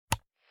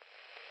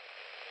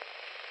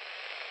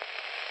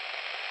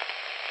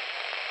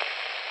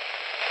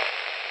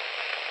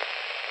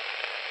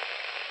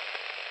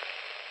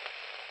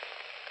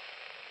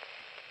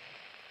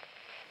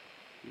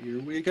Here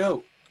we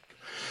go.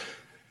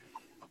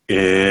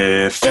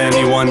 If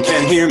anyone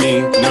can hear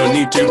me, no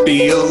need to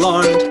be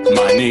alarmed.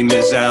 My name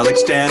is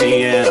Alex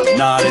Danny and I'm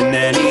not in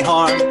any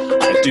harm.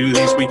 I do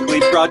these weekly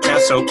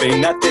broadcasts hoping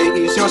that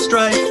they ease your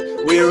strife.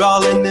 We're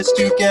all in this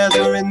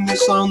together in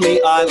this lonely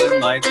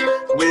island life.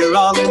 We're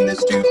all in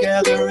this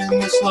together in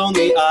this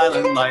lonely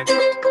island life.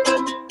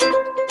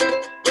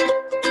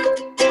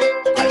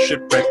 I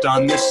shipwrecked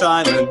on this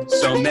island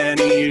so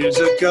many years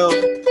ago.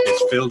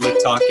 It's filled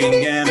with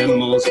talking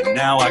animals and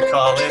now I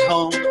call it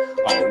home.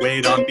 I'll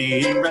wait on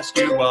being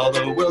rescued while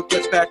the world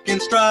gets back in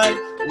stride.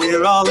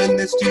 We're all in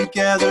this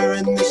together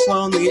in this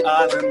lonely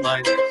island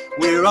life.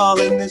 We're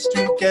all in this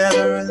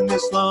together in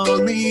this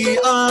lonely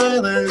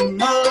island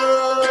life.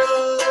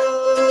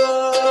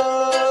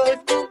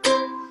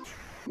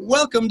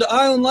 Welcome to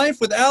Island Life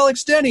with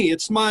Alex Denny.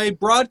 It's my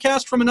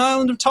broadcast from an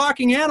island of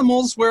talking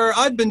animals where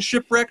I've been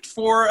shipwrecked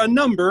for a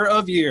number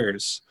of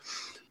years.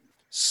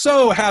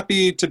 So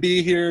happy to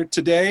be here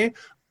today.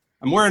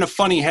 I'm wearing a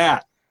funny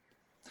hat.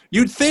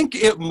 You'd think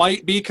it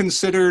might be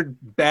considered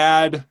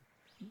bad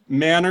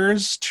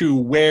manners to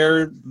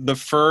wear the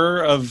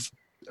fur of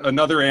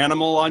another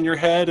animal on your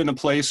head in a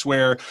place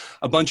where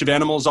a bunch of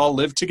animals all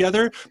live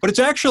together, but it's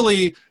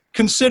actually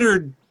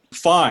considered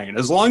fine.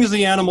 As long as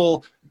the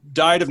animal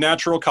died of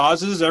natural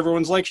causes,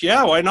 everyone's like,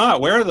 yeah, why not?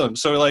 Wear them.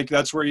 So like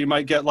that's where you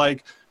might get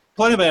like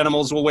plenty of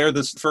animals will wear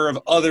this fur of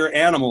other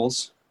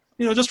animals,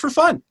 just for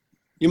fun.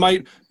 You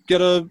might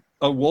get a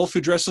wolf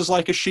who dresses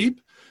like a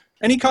sheep.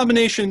 Any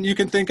combination you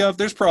can think of,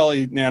 there's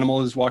probably an animal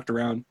who's walked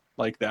around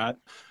like that.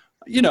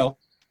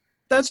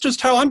 That's just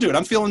how I'm doing.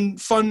 I'm feeling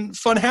fun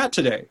hat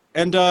today.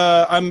 And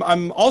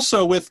I'm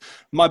also with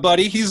my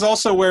buddy. He's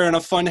also wearing a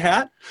fun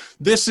hat.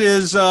 This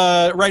is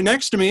right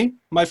next to me,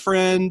 my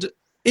friend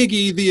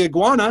Iggy the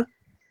iguana.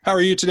 How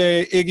are you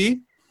today,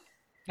 Iggy?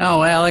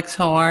 Oh, Alex,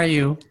 how are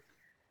you?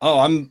 Oh,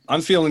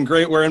 I'm feeling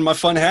great wearing my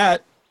fun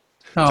hat.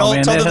 Oh,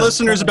 tell the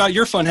listeners about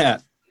your fun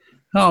hat.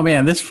 Oh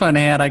man, this fun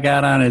hat I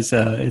got on is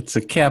it's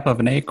a cap of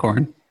an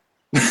acorn.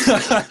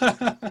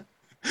 I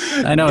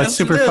know, yes, it's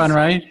super fun,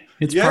 right?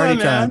 It's party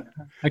time.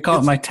 I call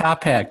it my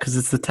top hat because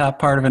it's the top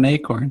part of an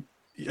acorn.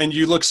 And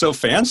you look so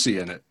fancy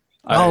in it.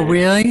 Oh,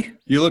 really?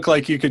 You look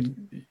like you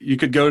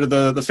could go to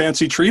the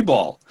fancy tree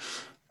ball.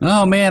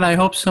 Oh man, I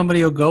hope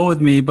somebody will go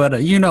with me. But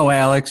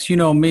Alex, you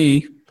know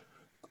me.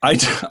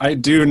 I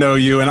do know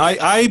you, and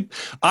I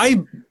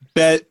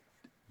bet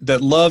that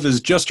love is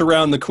just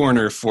around the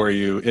corner for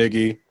you,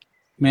 Iggy.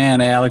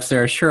 Man, Alex,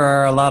 there sure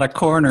are a lot of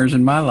corners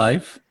in my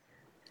life.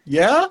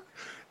 Yeah?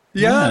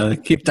 I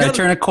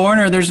turn a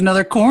corner, there's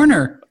another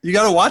corner. You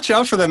got to watch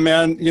out for them,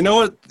 man. You know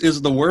what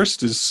is the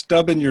worst is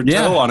stubbing your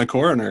toe on a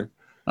corner.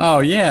 Oh,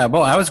 yeah.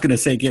 Well, I was going to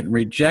say getting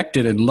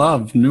rejected in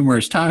love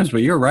numerous times,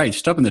 but you're right.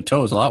 Stubbing the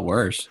toe is a lot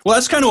worse. Well,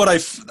 that's kind of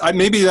what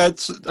maybe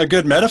that's a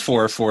good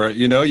metaphor for it.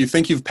 You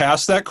think you've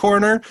passed that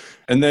corner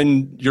and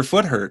then your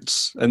foot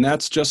hurts. And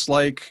that's just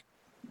like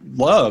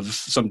love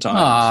sometimes.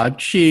 Aw,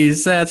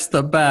 geez, that's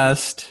the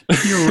best.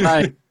 You're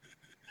right.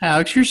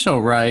 Alex, you're so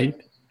right.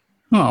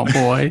 Oh,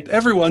 boy.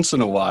 Every once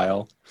in a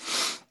while.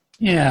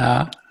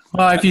 Yeah.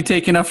 Well, if you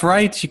take enough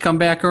rights, you come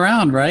back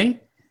around,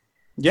 right?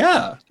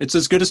 Yeah. It's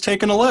as good as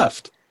taking a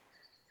left.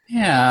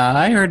 Yeah.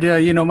 I heard,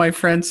 my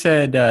friend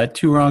said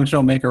 2 wrongs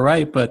don't make a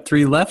right, but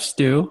 3 lefts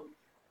do.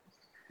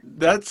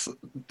 That's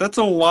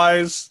a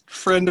wise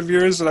friend of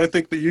yours, and I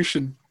think that you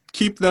should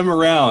keep them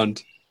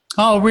around.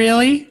 Oh,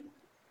 really?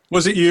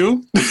 Was it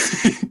you?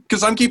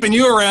 Because I'm keeping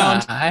you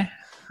around.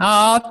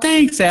 Oh,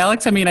 thanks,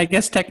 Alex. I mean, I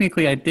guess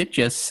technically I did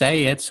just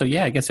say it, so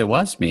yeah, I guess it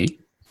was me.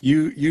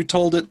 You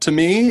told it to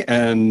me,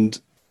 and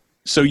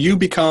so you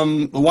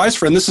become a wise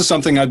friend. This is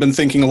something I've been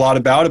thinking a lot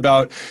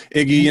about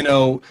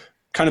Iggy,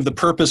 kind of the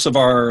purpose of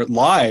our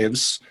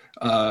lives.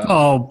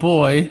 Oh,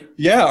 boy.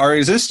 Yeah, our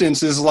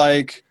existence is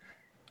like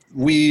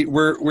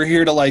we're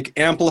here to like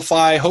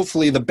amplify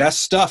hopefully the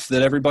best stuff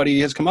that everybody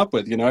has come up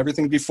with,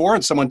 everything before,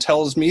 and someone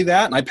tells me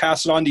that and I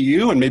pass it on to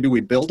you and maybe we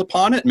build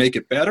upon it, make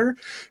it better.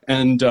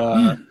 And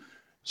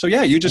so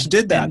yeah, you just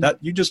did that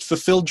you just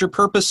fulfilled your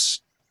purpose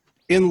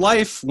in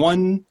life,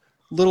 one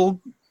little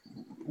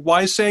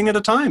wise saying at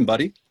a time,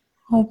 buddy.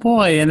 Oh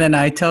boy. And then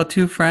I tell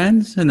 2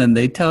 friends, and then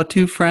they tell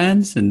 2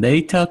 friends, and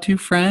they tell 2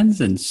 friends,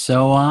 and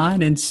so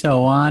on and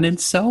so on and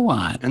so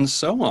on. And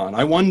so on.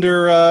 I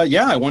wonder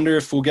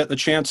if we'll get the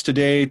chance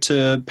today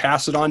to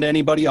pass it on to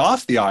anybody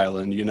off the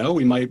island.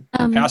 We might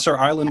pass our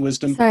island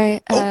wisdom.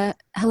 Sorry.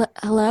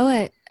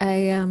 Hello.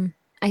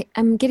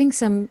 I'm getting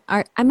some.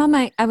 I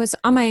was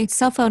on my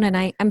cell phone,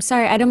 and I'm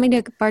sorry. I don't mean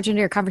to barge into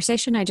your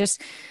conversation. I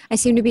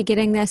seem to be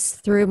getting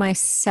this through my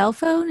cell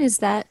phone. Is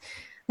that?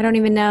 I don't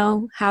even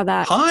know how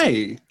that.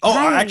 Hi. Oh,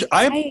 Hi.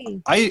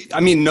 I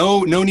mean,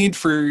 no need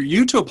for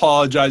you to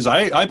apologize.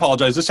 I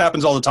apologize. This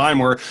happens all the time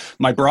where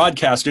my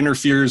broadcast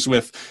interferes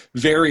with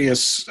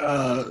various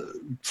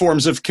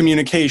forms of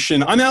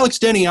communication. I'm Alex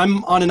Denny.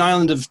 I'm on an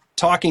island of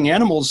talking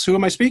animals. Who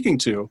am I speaking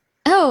to?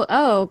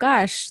 Oh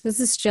gosh.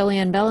 This is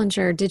Jillian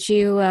Bellinger. Did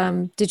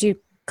you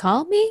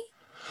call me?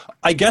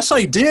 I guess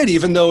I did,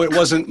 even though it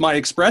wasn't my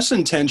express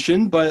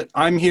intention, but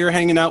I'm here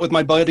hanging out with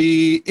my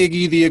buddy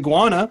Iggy the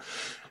iguana.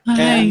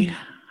 Hi,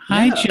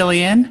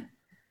 Jillian.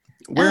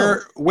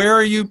 Where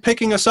are you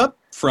picking us up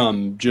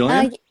from,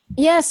 Jillian?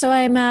 So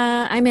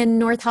I'm in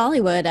North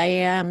Hollywood.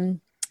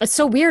 It's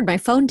so weird. My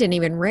phone didn't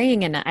even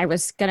ring, and I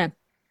was gonna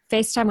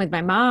FaceTime with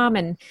my mom,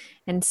 and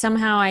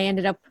somehow I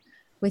ended up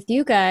with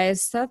you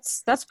guys.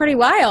 That's pretty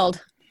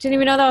wild. Didn't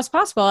even know that was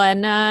possible.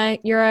 And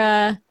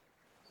you're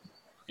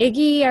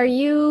Iggy, are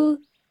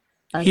you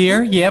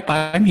here? Yep,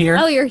 I'm here.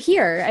 Oh, you're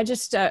here. I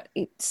just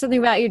something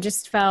about you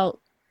just felt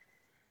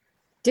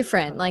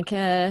different. Like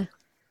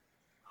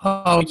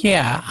Oh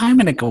yeah, I'm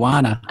an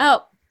iguana.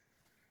 Oh,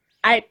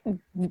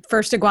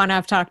 first iguana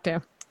I've talked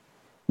to.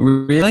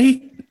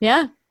 Really?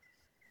 Yeah.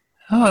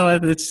 Oh,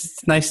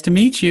 it's nice to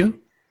meet you.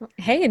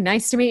 Hey,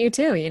 nice to meet you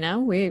too. You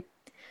know,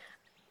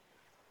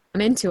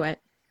 I'm into it.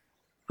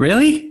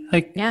 Really?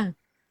 Like, yeah.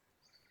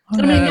 I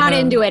mean, not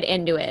into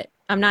it.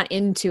 I'm not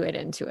into it.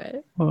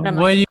 Well,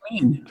 what do you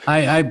mean?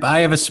 I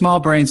have a small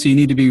brain, so you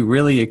need to be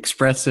really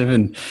expressive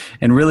and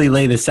really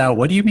lay this out.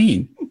 What do you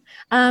mean?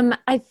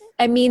 I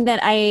mean that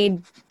I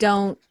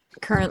don't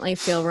currently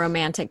feel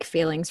romantic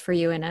feelings for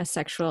you in a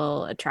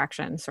sexual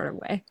attraction sort of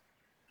way.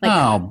 Like,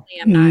 oh,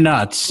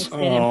 nuts.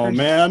 Oh,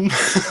 man.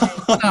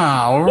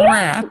 Oh,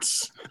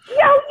 rats.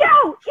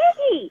 Yo,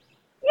 Iggy,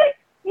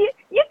 you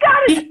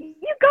got an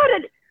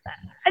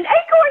acorn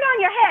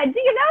on your head. Do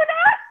you know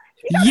that?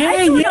 You got an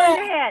acorn on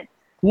your head.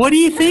 What do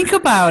you think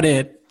about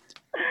it?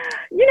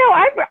 You know,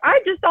 I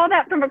just saw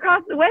that from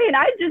across the way, and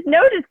I just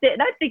noticed it,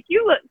 and I think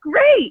you look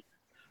great.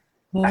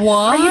 What?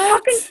 Are you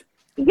talking?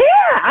 Yeah,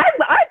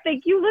 I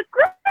think you look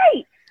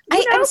great.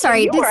 I'm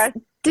sorry.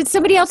 Did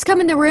somebody else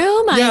come in the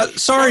room? Yeah,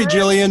 sorry,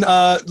 Jillian.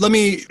 Let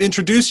me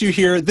introduce you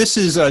here. This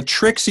is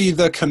Trixie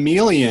the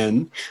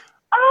chameleon.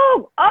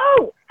 Oh,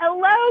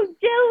 hello,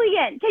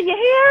 Jillian. Can you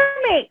hear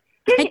me?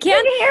 Can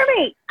you hear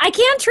me? I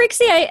can,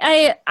 Trixie.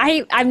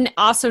 I've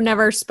also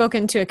never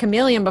spoken to a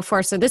chameleon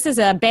before, so this is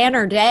a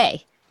banner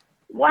day.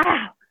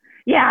 Wow.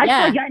 Yeah, I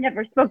tell you, I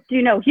never spoke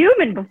to no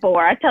human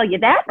before. I tell you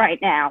that right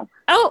now.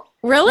 Oh,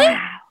 really?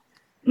 Wow.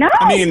 No.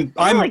 I mean,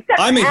 I'm a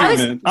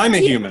human. I'm a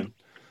human.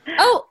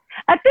 Oh.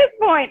 At this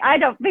point, I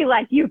don't feel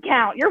like you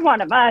count. You're one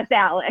of us,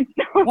 Alex.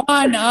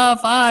 One of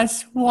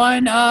us.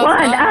 One of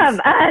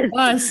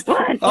us.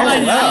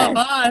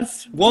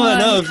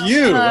 One of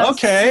you.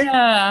 Okay.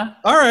 Yeah.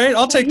 All right.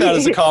 I'll take that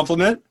as a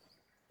compliment.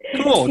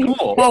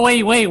 Cool. Well,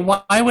 wait.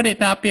 Why would it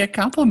not be a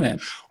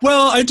compliment?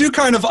 Well, I do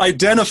kind of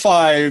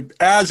identify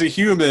as a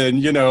human,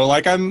 you know,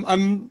 like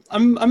I'm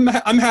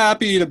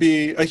happy to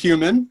be a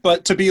human,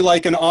 but to be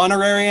like an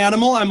honorary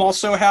animal, I'm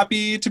also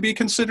happy to be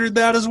considered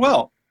that as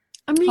well.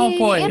 I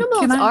mean,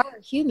 animals are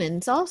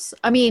humans also.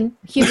 I mean,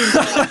 humans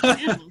are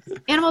animals.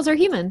 Animals are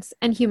humans,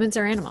 and humans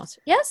are animals.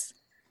 Yes?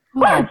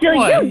 Wow,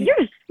 Jillian,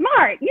 you're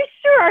smart. You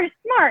sure are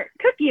smart.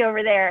 Cookie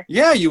over there.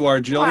 Yeah, you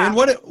are, Jillian.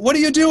 Wow. What do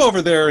you do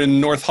over there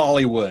in North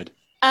Hollywood?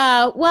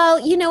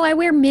 Well, you know, I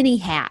wear mini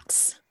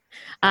hats.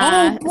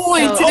 Oh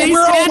boy, today's we're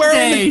all hat wearing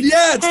day.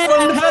 It's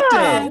hat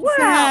day.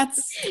 Wow.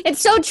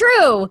 It's so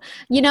true.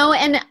 You know,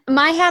 and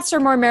my hats are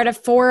more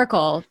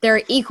metaphorical.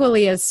 They're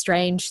equally as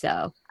strange,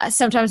 though.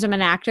 Sometimes I'm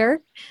an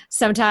actor.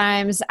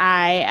 Sometimes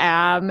I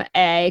am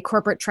a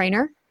corporate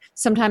trainer.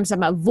 Sometimes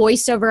I'm a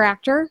voiceover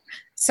actor.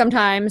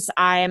 Sometimes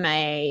I am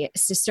a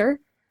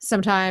sister.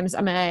 Sometimes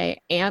I'm an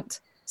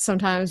aunt.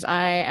 Sometimes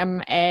I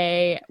am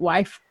a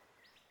wife.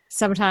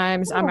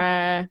 Sometimes I'm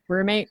a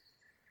roommate.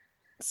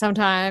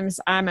 Sometimes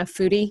I'm a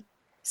foodie.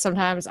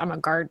 Sometimes I'm a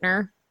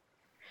gardener.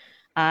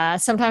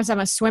 Sometimes I'm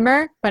a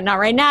swimmer, but not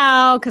right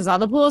now because all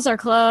the pools are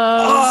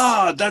closed.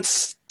 Ah, that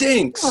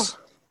stinks.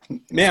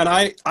 Man,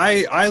 I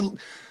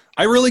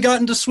really got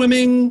into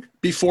swimming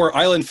before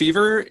island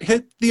fever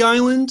hit the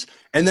island,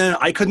 and then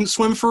I couldn't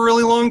swim for a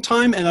really long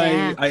time, and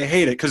I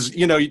hate it because,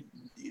 you know,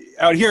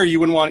 out here you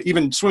wouldn't want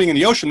even swimming in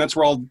the ocean. That's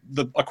where all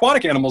the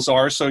aquatic animals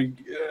are, so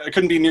I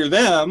couldn't be near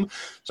them.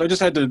 So I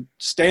just had to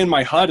stay in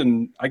my hut,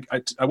 and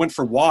I went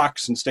for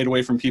walks and stayed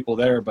away from people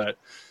there. But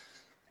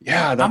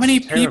yeah, that's how many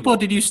terrible. people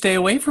did you stay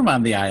away from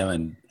on the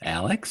island,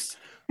 Alex?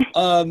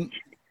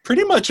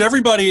 Pretty much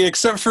everybody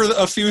except for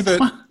a few that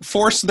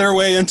forced their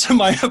way into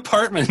my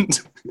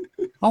apartment.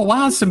 Oh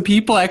wow, some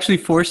people actually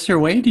forced their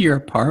way to your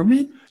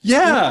apartment?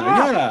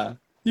 Yeah.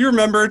 You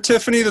remember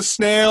Tiffany the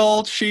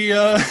snail? She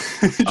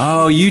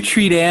Oh, you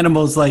treat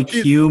animals like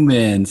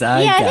humans.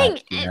 I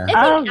think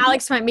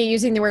Alex might be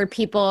using the word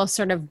people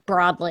sort of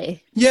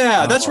broadly.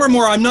 Yeah, that's where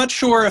more. I'm not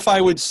sure if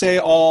I would say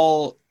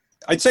all.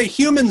 I'd say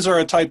humans are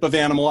a type of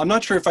animal. I'm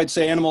not sure if I'd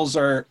say animals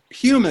are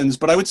humans,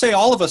 but I would say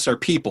all of us are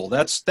people.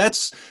 That's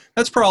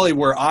probably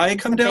where I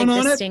come down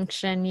on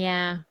distinction,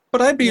 yeah.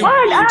 But I'd be one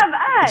of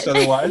us.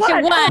 Otherwise,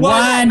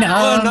 one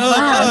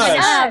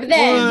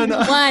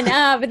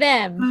of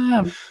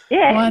them.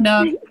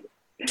 Yeah.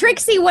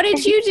 Trixie, what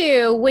did you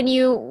do when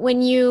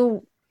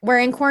you were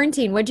in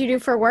quarantine? What'd you do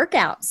for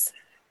workouts?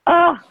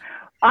 Oh,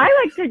 I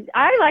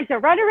like to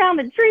run around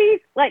the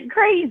trees like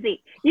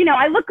crazy. You know,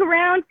 I look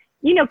around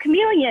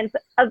chameleons,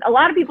 a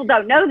lot of people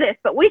don't know this,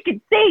 but we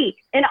can see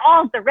in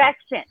all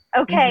directions,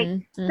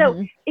 okay?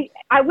 So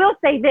I will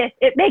say this,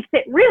 it makes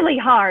it really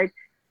hard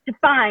to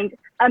find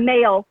a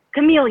male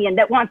chameleon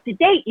that wants to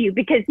date you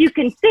because you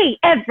can see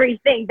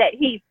everything that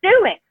he's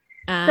doing.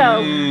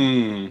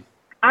 So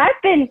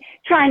I've been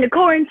trying to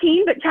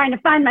quarantine, but trying to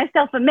find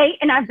myself a mate,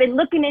 and I've been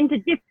looking into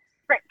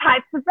different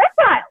types of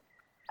reptiles.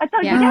 I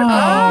thought you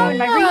guys in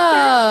my research.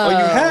 Oh, you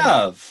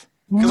have?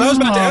 Because I was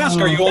about to ask,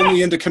 are you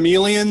only into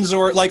chameleons?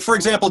 Or, like, for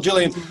example,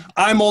 Jillian,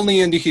 I'm only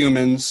into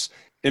humans.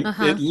 It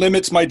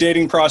limits my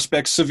dating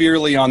prospects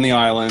severely on the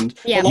island.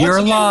 Yeah. You're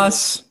a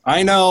loss.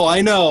 I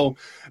know.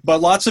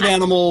 But lots of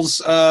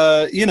animals,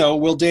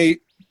 will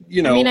date,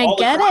 I mean, I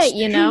get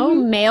it,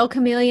 Male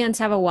chameleons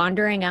have a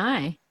wandering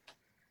eye.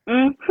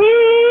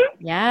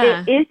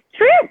 Yeah. It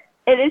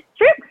is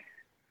true.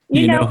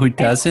 You know who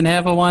doesn't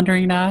have a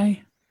wandering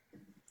eye?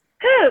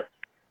 Who?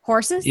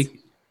 Horses?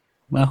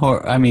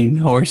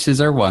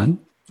 Horses are one.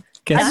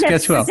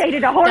 Guess who else?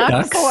 Dated a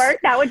horse before.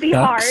 That would be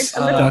hard.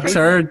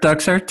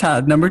 Ducks are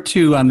top, number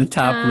 2 on the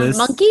top list.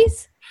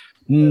 Monkeys?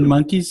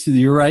 Monkeys,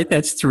 you're right.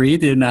 That's 3.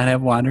 They do not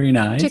have wandering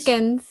eyes.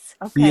 Chickens.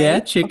 Okay. Yeah,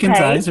 chickens'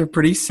 eyes are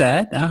pretty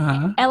set.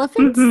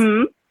 Elephants?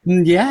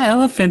 Yeah,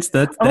 elephants.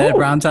 That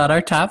rounds out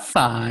our top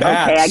 5.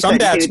 Bats. Some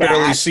bats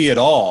barely see at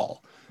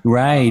all.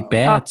 Right,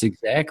 bats,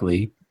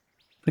 exactly.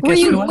 But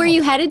were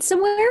you headed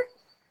somewhere?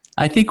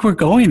 I think we're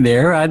going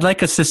there. I'd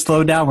like us to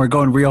slow down. We're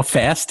going real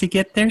fast to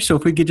get there, so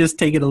if we could just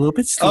take it a little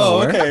bit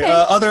slower. Oh, okay.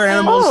 Other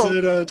animals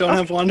that don't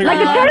have wandering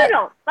eyes?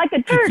 Like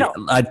a turtle.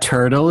 A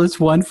turtle is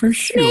one for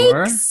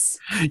sure. Snakes.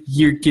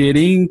 You're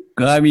getting,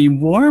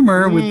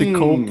 warmer with the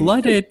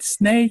cold-blooded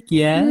snake,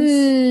 yes.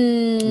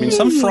 I mean,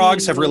 some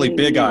frogs have really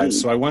big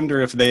eyes, so I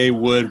wonder if they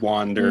would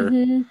wander.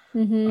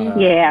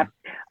 Yeah.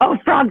 Oh,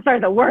 frogs are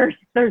the worst.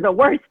 They're the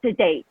worst to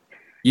date.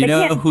 You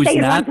know who's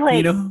not?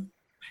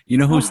 You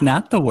know who's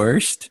not the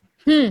worst?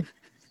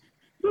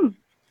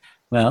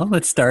 Well,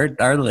 let's start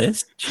our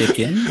list.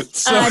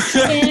 Chickens.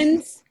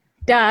 Chickens,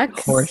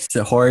 ducks. Horse.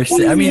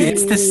 I mean,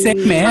 it's the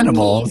same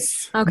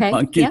animals. Okay.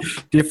 Monkey,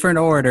 different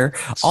order.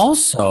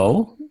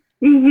 Also,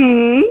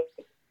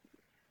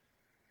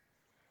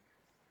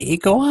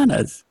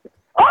 iguanas.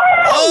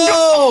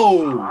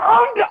 Oh!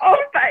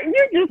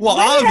 You just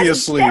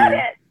obviously.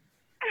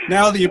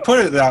 Now that you put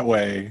it that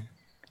way,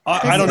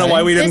 I don't know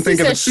why we didn't think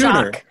of it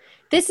sooner.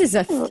 This is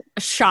a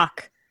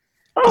shock.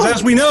 Because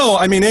as we know,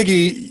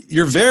 Iggy,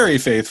 you're very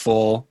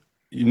faithful.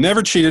 You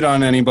never cheated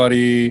on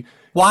anybody.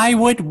 Why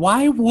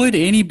would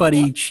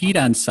anybody cheat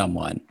on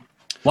someone?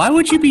 Why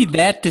would you be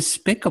that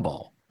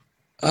despicable?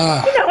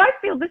 I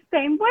feel the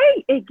same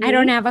way, Iggy. I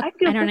don't have an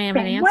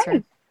answer.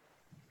 Way.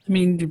 I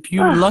mean, if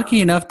you're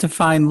lucky enough to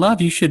find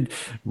love, you should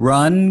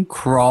run,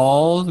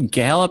 crawl,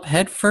 gallop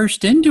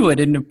headfirst into it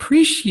and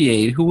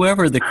appreciate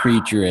whoever the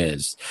creature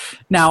is.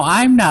 Now,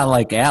 I'm not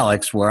like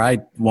Alex where I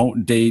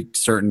won't date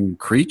certain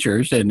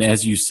creatures. And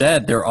as you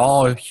said, they're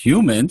all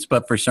humans,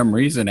 but for some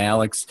reason,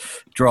 Alex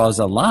draws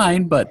a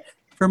line. But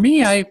for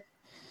me, I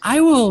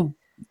will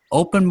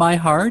open my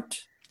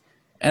heart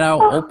and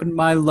I'll open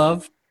my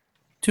love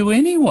to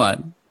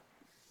anyone.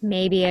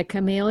 Maybe a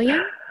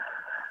chameleon?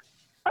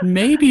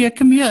 Maybe a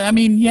chameleon. I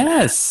mean,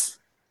 yes.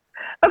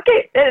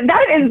 Okay,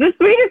 that is the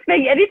sweetest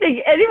thing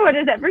anyone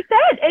has ever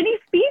said. Any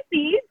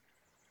species.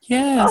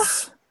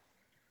 Yes.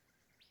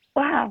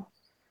 Oh. Wow.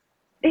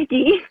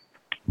 Iggy,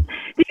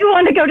 do you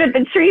want to go to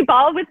the tree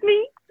ball with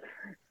me?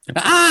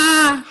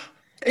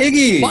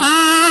 Iggy!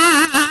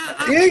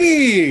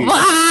 Iggy! Whoa.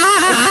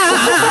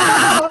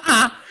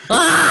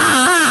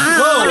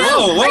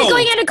 Are you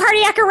going into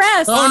cardiac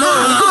arrest? Oh,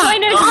 no. You're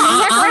going into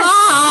cardiac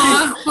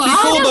arrest. Be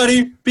cool,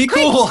 buddy. Be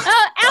cool.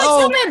 Alex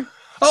Hillman.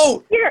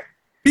 Oh, Here.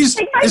 is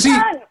Take my he?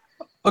 tongue.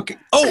 Okay.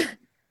 Oh,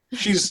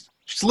 she's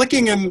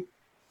licking him.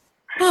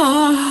 Take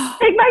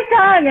my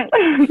tongue.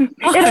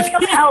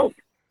 It'll help.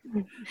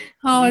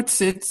 Oh,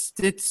 it's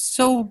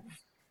so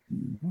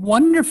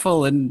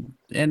wonderful and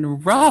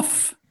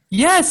rough.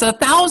 Yes,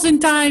 1,000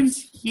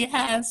 times.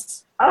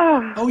 Yes.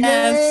 Oh,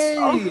 Yes. yay.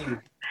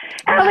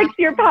 Alex,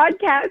 your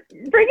podcast,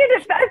 bringing the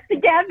best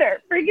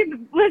together, bringing the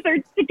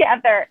blizzards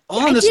together.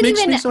 Oh, this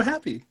makes me so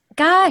happy.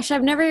 Gosh, I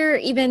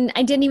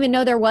didn't even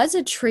know there was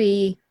a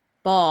tree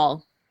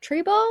ball.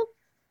 Tree ball?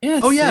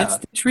 Yes. Oh, yeah. It's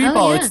the tree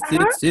ball. Yeah.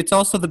 It's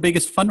also the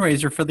biggest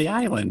fundraiser for the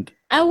island.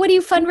 What do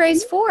you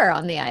fundraise for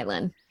on the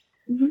island?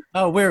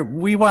 Oh,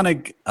 we want to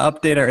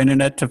update our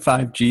internet to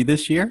 5G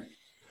this year.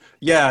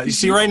 Yeah, you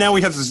see, right now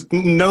we have this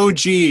no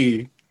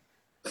G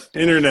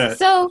internet.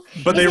 So,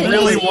 but they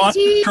really want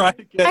to try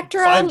to get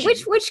Spectrum.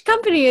 5G. Which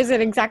company is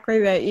it exactly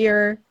that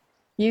you're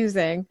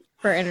using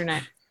for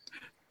internet?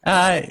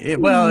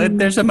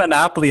 There's a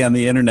monopoly on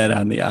the internet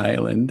on the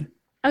island.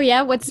 Oh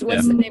yeah, what's the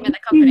name of the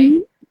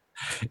company?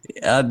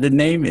 The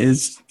name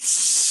is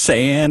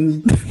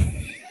Sand.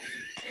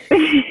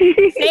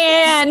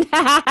 Sand.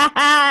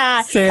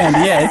 Sand.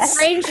 Yes.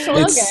 Strange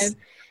slogan.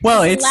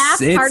 Well, it's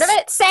part of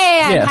it.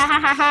 Sand. Yes. Ha ha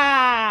ha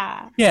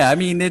ha. Yeah, I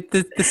mean,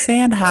 the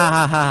Sand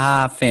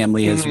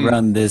family has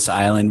run this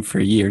island for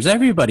years.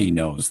 Everybody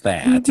knows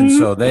that, and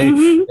so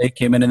they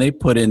came in and they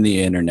put in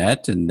the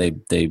internet, and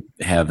they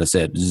have us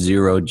at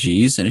 0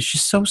 Gs, and it's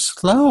just so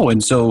slow.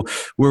 And so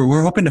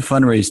we're hoping to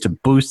fundraise to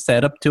boost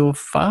that up to a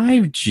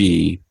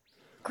 5G.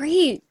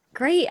 Great.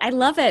 I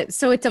love it.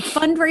 So it's a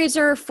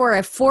fundraiser for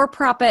a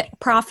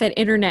for-profit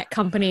internet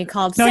company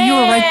called No,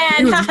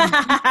 Sand. you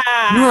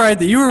were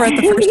right. You were right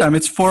the first time.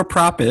 It's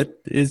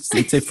for-profit. It's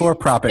a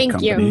for-profit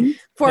company. Thank you.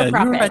 For-profit.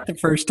 Yeah, you were right the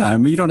first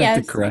time. You don't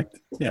have to correct.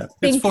 Yeah,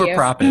 it's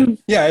for-profit.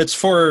 Yeah, it's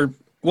for,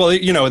 well,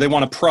 they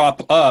want to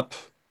prop up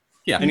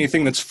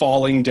anything that's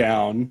falling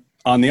down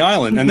on the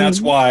island. And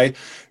that's why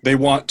they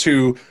want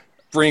to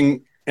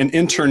bring an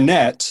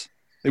internet.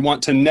 They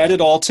want to net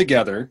it all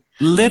together.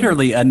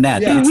 Literally a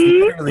net. Yeah. It's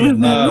literally a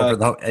net over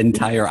the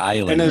entire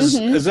island. And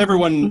as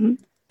everyone,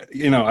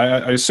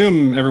 I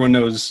assume everyone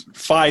knows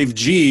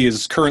 5G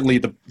is currently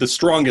the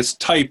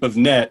strongest type of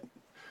net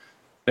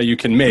that you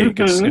can make.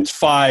 It's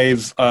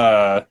 5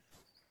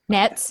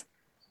 nets.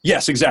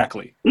 Yes,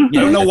 exactly. I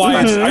don't know why.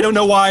 I don't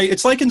know why.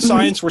 It's like in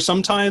science where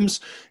sometimes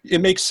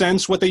it makes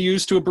sense what they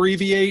use to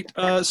abbreviate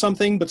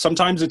something, but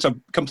sometimes it's a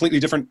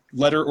completely different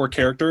letter or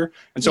character.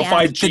 And so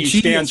 5G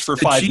stands for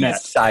 5 net.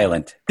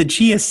 Silent. The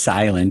G is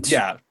silent.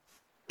 Yeah.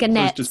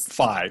 Gannett. It's just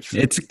 5.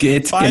 It's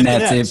 5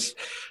 Gannett.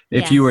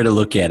 If you were to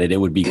look at it, it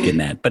would be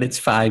Gannett. But it's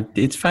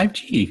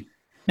 5G.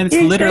 And it's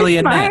literally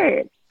a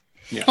net.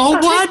 Yeah. Oh,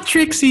 what,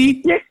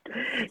 Trixie?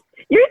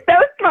 You're so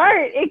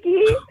smart,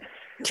 Icky.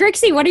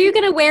 Trixie, what are you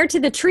going to wear to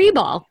the tree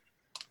ball?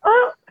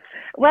 Oh,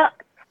 well,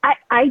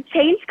 I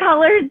change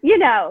colors,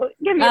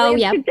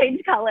 can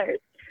change colors.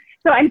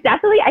 So I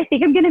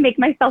think I'm going to make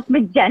myself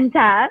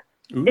magenta.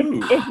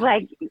 It's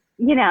like,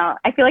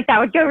 I feel like that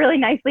would go really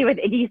nicely with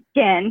Iggy's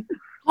skin.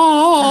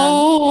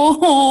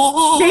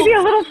 Maybe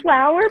a little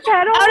flower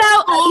petal.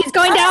 Oh, no, he's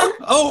going down.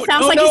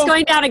 Sounds like he's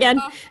going down again.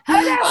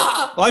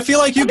 Well, I feel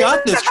like you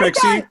got this,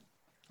 Trixie.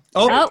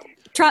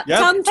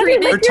 Tongue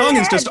treatment. Her tongue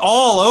is just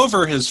all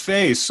over his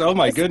face. Oh,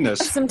 my goodness.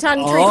 Some tongue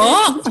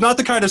treatment. It's not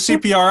the kind of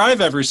CPR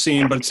I've ever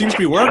seen, but it seems to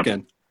be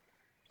working.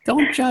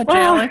 Don't judge,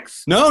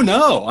 Alex.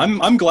 No.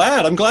 I'm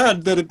glad. I'm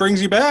glad that it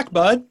brings you back,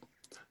 bud.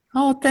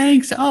 Oh,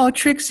 thanks. Oh,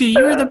 Trixie,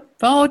 you're the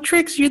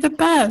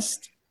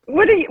best.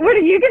 What are you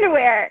going to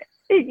wear,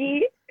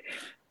 Iggy?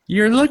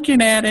 You're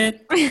looking at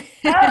it.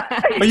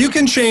 But you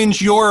can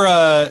change your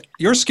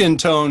skin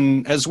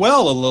tone as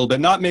well a little bit.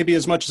 Not maybe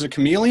as much as a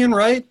chameleon,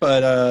 right?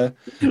 But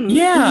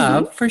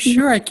yeah, for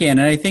sure I can.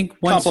 And I think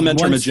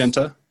complementary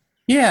magenta.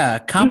 Yeah,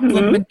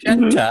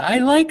 magenta. I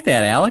like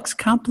that, Alex.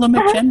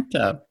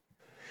 Magenta.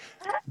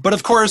 But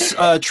of course,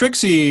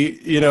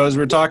 Trixie, as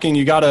we're talking,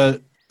 you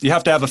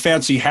have to have a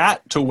fancy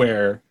hat to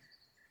wear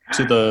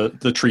to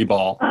the tree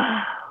ball.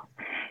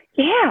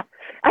 Yeah,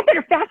 I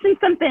better fashion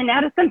something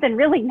out of something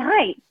really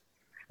nice.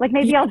 Like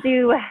maybe I'll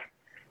do.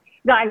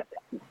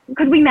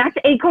 Could we match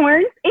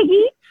acorns,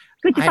 Iggy?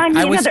 Could you find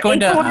me another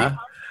acorn?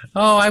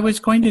 I was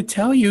going to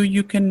tell you.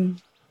 You can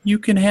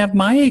have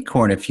my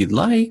acorn if you'd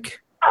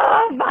like.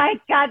 Oh my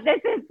God,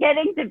 this is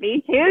getting to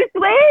be too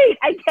sweet.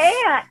 I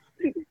can't.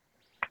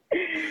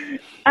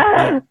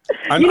 I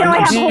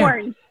have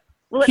horns.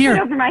 Will it fit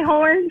over my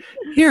horns?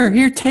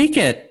 Here, take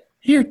it.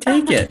 Here,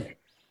 take it.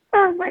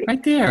 Oh my!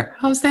 Right there.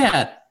 How's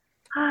that?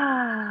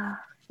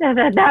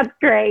 That's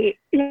great.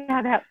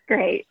 Yeah, that's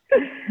great.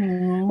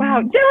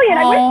 Wow, Jillian,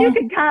 I wish you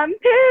could come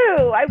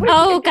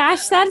too.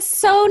 Gosh, that's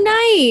so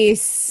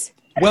nice.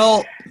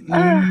 Well,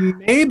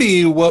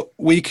 maybe what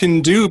we can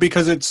do,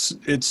 because it's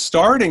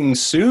starting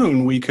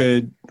soon,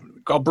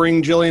 I'll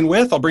bring Jillian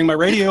with. I'll bring my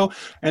radio,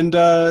 and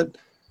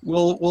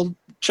we'll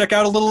check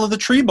out a little of the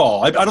tree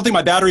ball. I don't think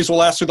my batteries will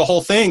last through the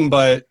whole thing,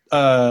 but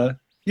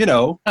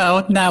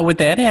Oh, not with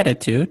that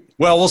attitude.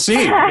 Well, we'll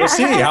see. We'll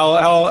see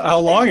how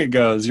long it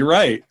goes. You're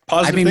right.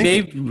 Positive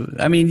thinking.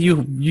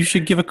 You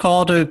should give a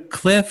call to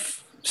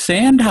Cliff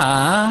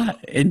Sandha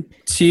and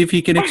see if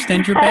he can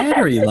extend your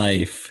battery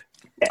life.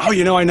 Oh,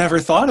 I never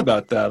thought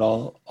about that.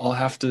 I'll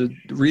have to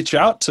reach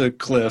out to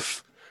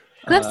Cliff.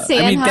 Cliff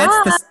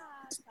Sandha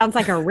sounds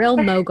like a real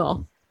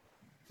mogul.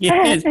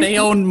 Yes, they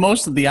own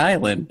most of the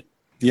island.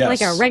 Yes.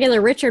 Like a regular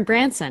Richard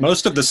Branson.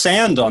 Most of the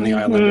sand on the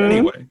island,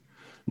 anyway.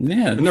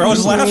 Yeah, and they're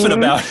always laughing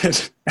about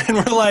it. And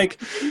we're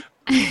like,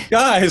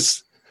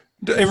 guys,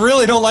 I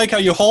really don't like how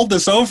you hold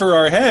this over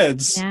our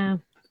heads. Yeah.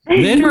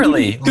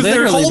 Literally. Because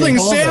they're holding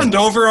sand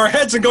over our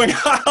heads and going,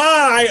 ha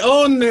ha, I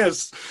own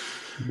this.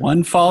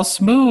 One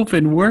false move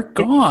and we're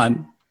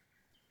gone.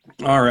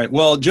 All right.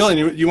 Well,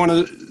 Jillian, you want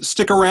to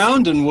stick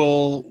around and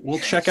we'll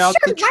check out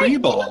the tree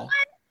ball.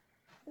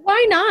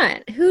 Why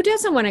not? Who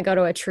doesn't want to go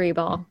to a tree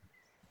ball?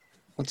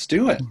 Let's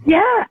do it.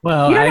 Yeah.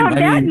 Well, you don't have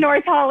that in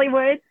North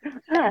Hollywood.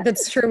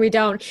 That's true. We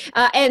don't.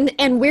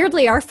 And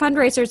weirdly, our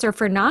fundraisers are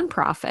for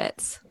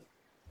nonprofits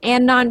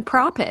and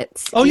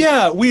nonprofits. Oh,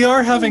 yeah. We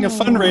are having a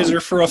fundraiser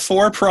for a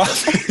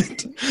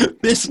for-profit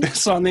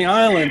business on the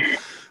island.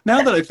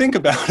 Now that I think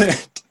about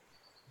it.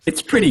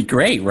 It's pretty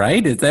great,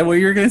 right? Is that what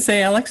you're going to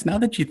say, Alex? Now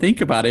that you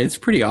think about it, it's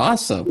pretty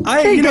awesome.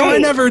 I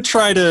never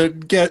try to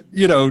get,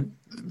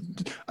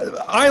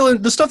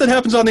 island, the stuff that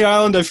happens on the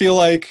island, I feel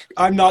like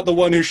I'm not the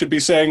one who should be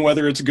saying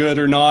whether it's good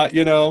or not,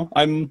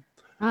 I'm...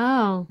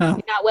 Oh,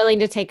 you're not willing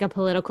to take a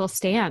political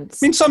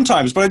stance. I mean,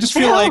 sometimes, but I just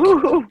feel like,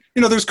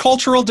 there's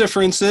cultural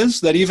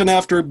differences that even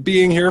after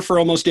being here for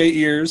almost 8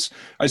 years,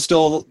 I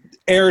still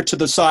err to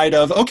the side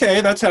of, okay,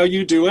 that's how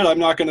you do it. I'm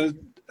not going to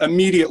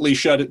immediately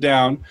shut it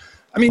down.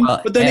 I mean,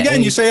 but then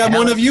again, you say I'm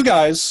one of you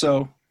guys,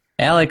 so.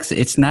 Alex,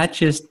 it's not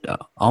just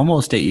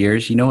almost 8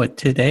 years. You know what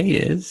today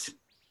is?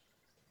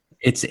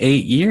 It's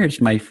 8 years,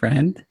 my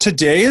friend.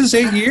 Today is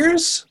 8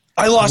 years?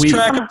 I lost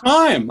track of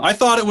time. I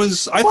thought it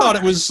was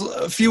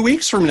a few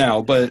weeks from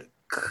now, but.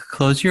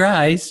 Close your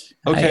eyes.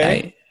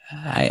 Okay.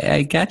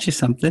 I got you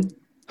something.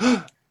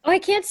 Oh, I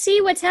can't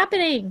see what's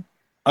happening.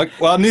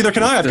 Well, neither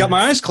can I. I've got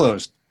my eyes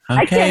closed.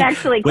 Okay. I can't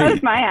actually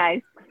close my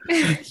eyes.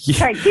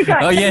 Sorry, keep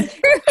going. Oh, yeah.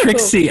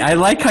 Trixie, I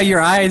like how your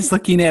eyes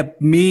looking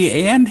at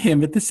me and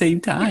him at the same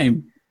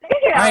time.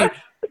 Thank you. All right.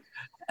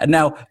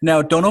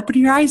 Now, don't open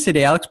your eyes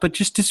today, Alex, but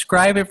just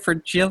describe it for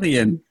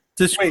Jillian.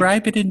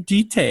 Describe it in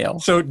detail.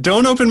 So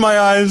don't open my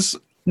eyes,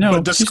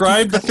 but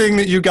describe the thing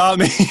that you got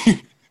me.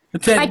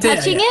 By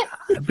touching it?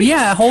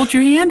 Yeah, hold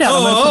your hand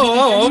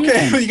out.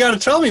 Okay. You got to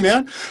tell me,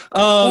 man.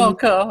 I'm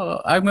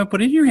going to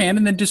put it in your hand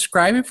and then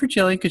describe it for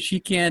Jillian because she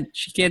can't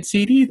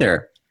see it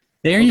either.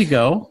 There you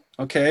go.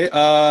 Okay.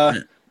 All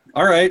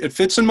right. It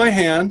fits in my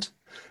hand.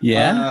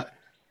 Yeah.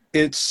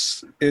 It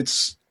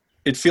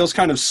feels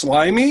kind of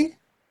slimy.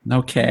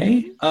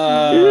 Okay.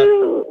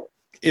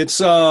 It's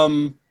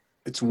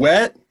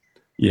wet.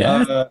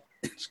 Yeah.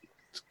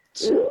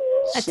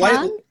 A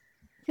tongue?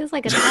 Feels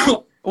like a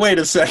tongue. Wait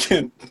a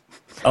second.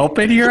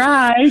 Open your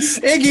eyes.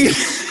 Iggy.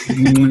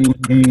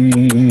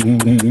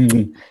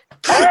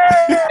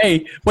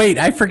 Hey, wait,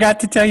 I forgot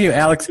to tell you,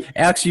 Alex.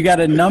 Alex, you got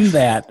to numb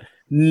that.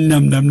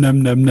 Num.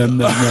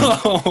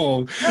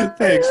 Oh,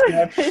 thanks,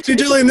 man. See,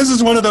 Jillian, this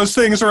is one of those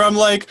things where I'm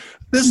like,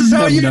 this is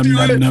how you do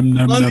it.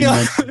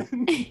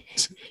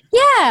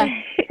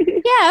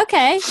 Yeah,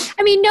 okay.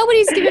 I mean,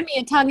 nobody's given me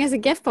a tongue as a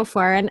gift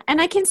before, and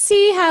I can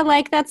see how,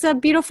 that's a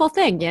beautiful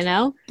thing,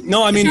 No,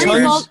 I mean,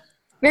 tongues...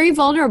 Very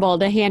vulnerable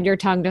to hand your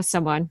tongue to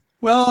someone.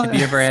 Well... Have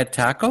you ever had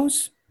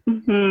tacos?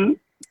 Mm-hmm.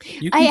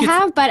 I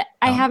have, but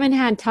I haven't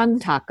had tongue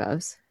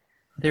tacos.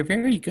 They're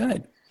very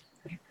good.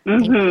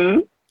 Mm-hmm.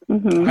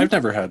 Mm-hmm. I've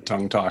never had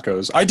tongue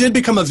tacos. I did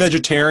become a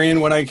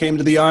vegetarian when I came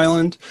to the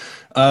island.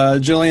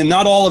 Jillian,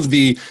 not all of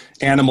the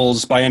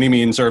animals by any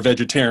means are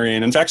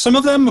vegetarian. In fact, some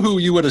of them who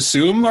you would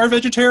assume are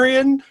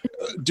vegetarian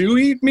do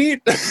eat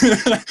meat.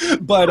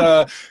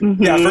 But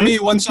yeah, for me,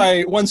 once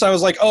I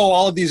was like, oh,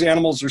 all of these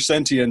animals are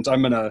sentient,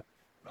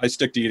 I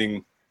stick to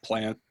eating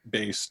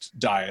plant-based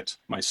diet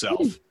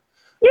myself.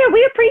 Yeah,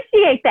 we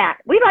appreciate that.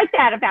 We like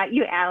that about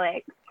you,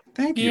 Alex.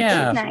 Thank you.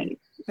 Yeah. That's nice.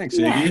 Thanks,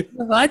 Iggy.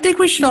 Well, I think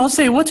we should all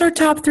say, what's our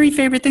top 3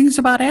 favorite things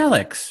about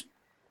Alex?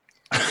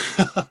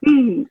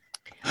 Yeah,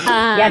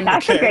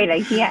 that's a great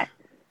idea.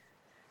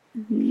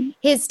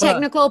 His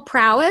technical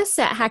prowess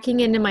at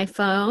hacking into my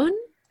phone.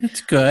 That's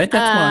good.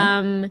 That's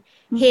one.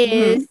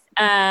 His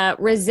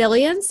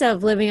resilience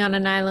of living on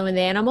an island with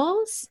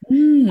animals.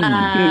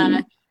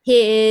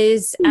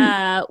 His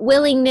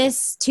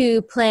willingness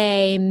to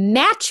play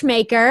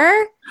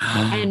matchmaker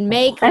and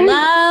make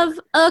love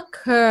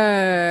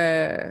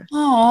occur.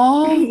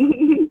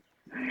 Aww.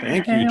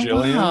 Thank you,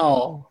 Jillian.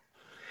 Wow.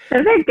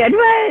 Those are good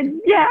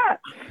ones. Yeah.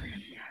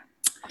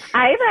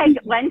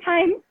 One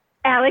time,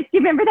 Alex, do you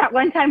remember that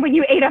one time when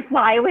you ate a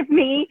fly with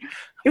me?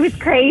 It was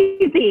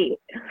crazy.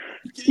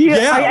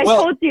 I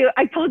told you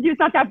it's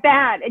not that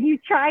bad, and you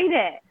tried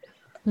it.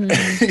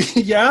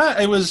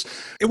 Yeah, it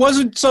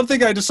wasn't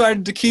something I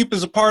decided to keep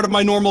as a part of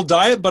my normal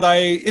diet, but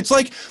it's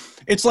like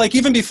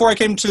even before I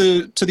came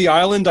to the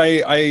island,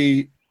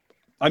 I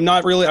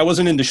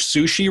wasn't into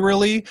sushi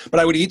really,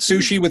 but I would eat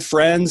sushi with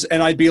friends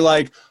and I'd be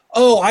like,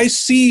 oh, I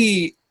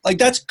see, like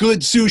that's good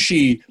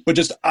sushi, but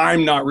just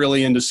I'm not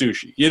really into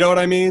sushi. You know what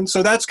I mean?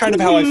 So that's kind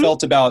of how I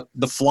felt about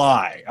the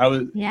fly.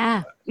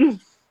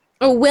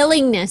 A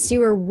willingness. You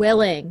were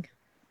willing.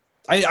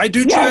 I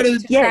do try to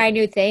try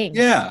new things.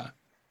 Yeah.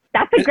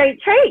 That's a great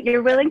trait.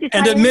 You're willing to try.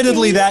 And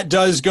admittedly, that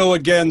does go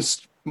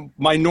against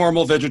my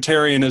normal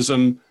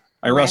vegetarianism.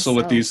 I wrestle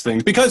with these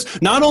things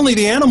because not only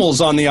the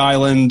animals on the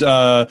island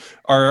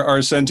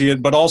are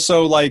sentient, but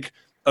also like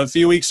a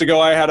few weeks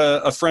ago, I had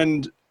a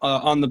friend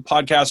on the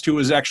podcast who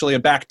was actually a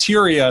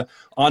bacteria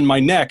on my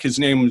neck. His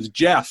name was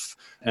Jeff.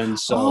 And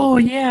so. Oh,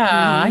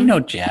 yeah. I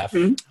know Jeff.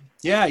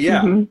 Yeah.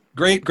 Mm-hmm.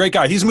 Great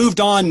guy. He's moved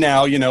on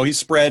now, he's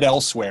spread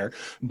elsewhere,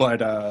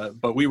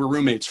 but we were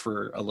roommates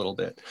for a little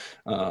bit.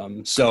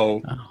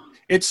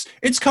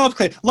 It's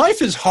complicated.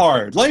 Life is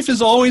hard. Life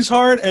is always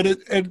hard. And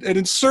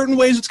in certain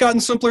ways it's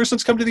gotten simpler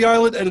since come to the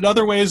island. And in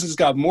other ways it's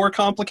got more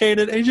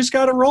complicated and you just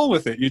got to roll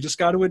with it. You just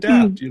got to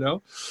adapt,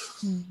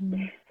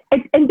 Mm-hmm.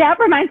 And that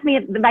reminds me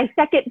of my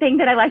second thing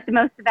that I like the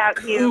most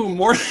about you. Ooh,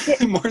 more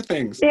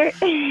things. There've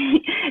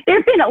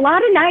been a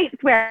lot of nights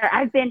where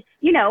I've been,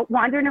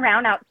 wandering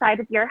around outside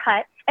of your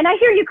hut, and I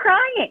hear you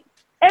crying.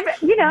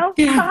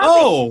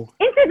 Sobbing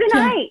into the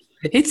night.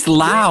 It's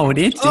loud.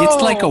 It's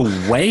like a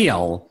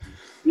wail.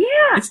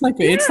 Yeah. It's like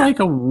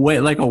a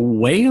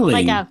wailing.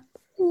 Like a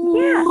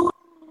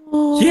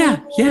Yeah.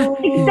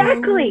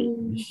 Exactly.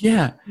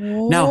 Yeah.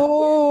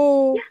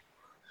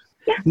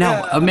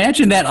 Now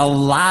imagine that a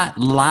lot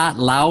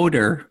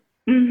louder.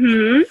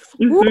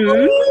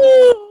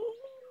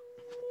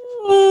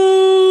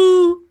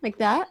 like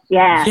that.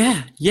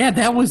 Yeah. Yeah.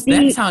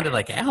 That sounded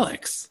like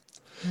Alex.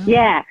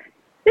 Yeah.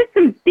 There's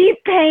some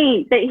deep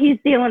pain that he's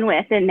dealing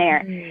with in there.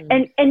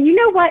 And you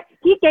know what?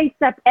 He gets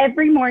up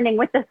every morning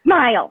with a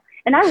smile.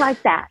 And I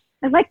like that.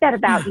 I like that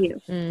about you.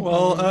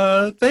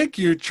 Well, thank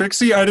you,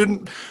 Trixie. I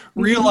didn't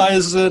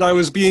realize that I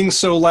was being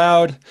so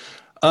loud.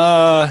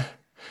 Well,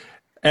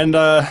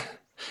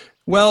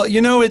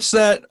 it's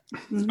that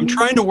I'm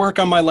trying to work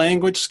on my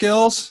language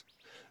skills.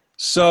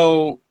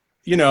 So,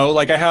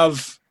 like I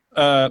have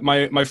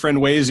my friend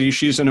Wazy,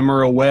 she's an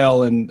Amura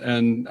whale,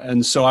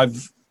 and so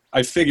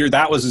I figured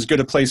that was as good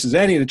a place as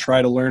any to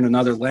try to learn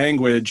another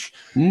language.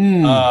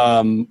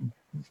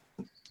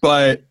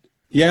 But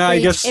yeah, I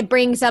guess it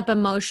brings up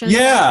emotion.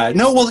 Yeah,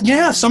 no, well,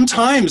 yeah,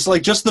 sometimes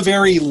like just the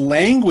very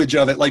language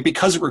of it, like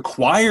because it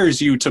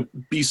requires you to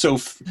be so,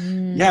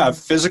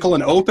 physical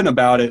and open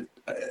about it.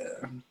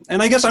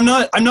 And I guess I'm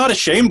not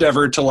ashamed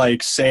ever to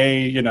like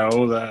say,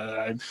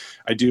 that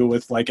I deal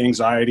with like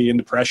anxiety and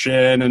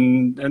depression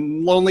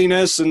and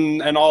loneliness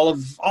and all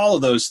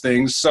of those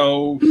things.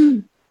 So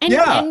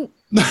And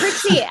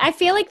Trixie, I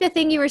feel like the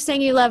thing you were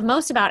saying you love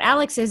most about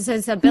Alex is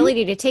his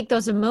ability to take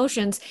those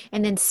emotions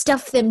and then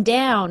stuff them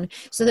down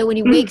so that when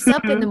he wakes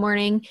up in the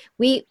morning,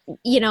 he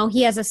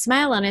has a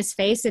smile on his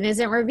face and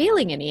isn't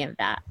revealing any of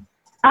that.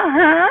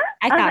 I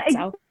thought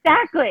so.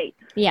 Exactly.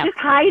 Yeah. Just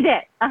hide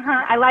it.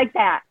 I like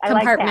that.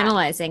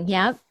 Compartmentalizing.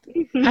 Yep.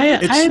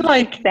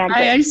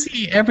 I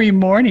see every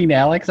morning,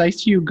 Alex, I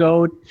see you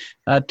go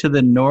to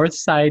the north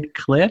side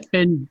cliff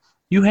and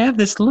you have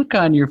this look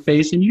on your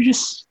face and you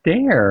just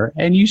stare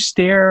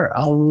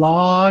a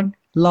long,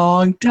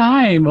 long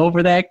time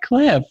over that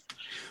cliff.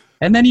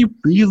 And then you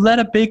let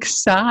a big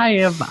sigh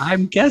of,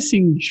 I'm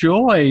guessing,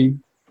 joy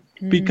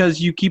because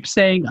you keep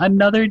saying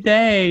another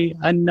day.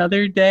 And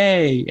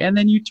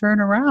then you turn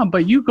around,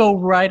 but you go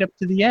right up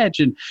to the edge.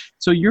 And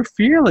so your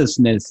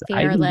fearlessness,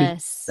 I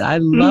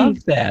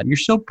love that. You're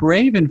so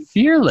brave and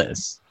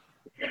fearless.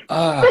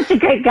 Such a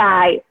great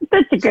guy.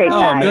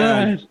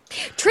 Man.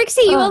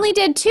 Trixie, you only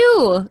did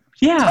 2.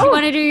 Yeah. Do you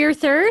want to do your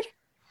third?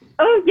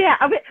 Oh, yeah.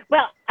 I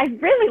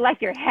really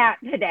like your hat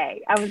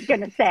today, I was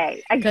going to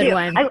say. Good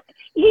one.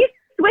 He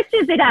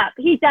switches it up.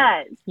 He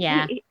does.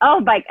 Yeah.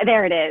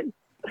 There it is.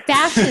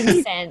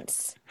 Fashion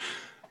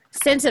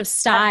sense of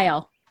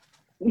style.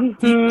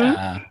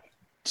 An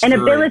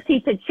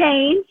ability to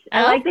change.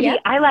 I like that.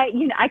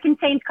 I can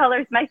change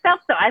colors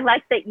myself, so I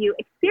like that you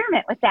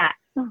experiment with that.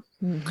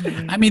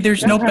 I mean,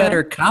 there's no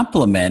better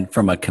compliment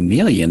from a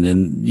chameleon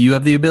than you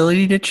have the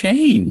ability to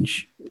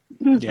change.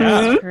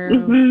 Yeah.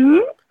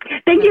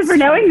 Thank you for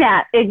knowing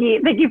that,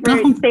 Iggy. Thank you for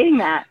saying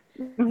that.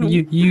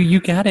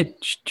 You got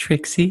it,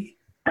 Trixie.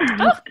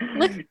 Look.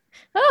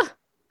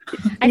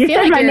 I you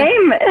feel said like my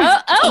name.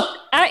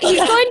 He's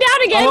going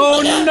down again.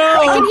 Oh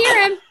no! I can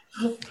hear him.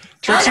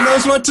 Trixie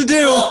knows what to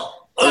do.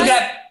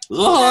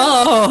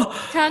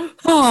 Tongue.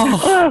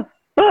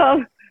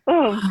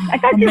 I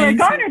thought you were a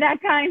goner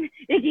that time,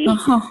 Iggy.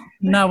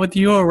 Not with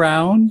you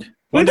around.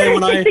 One day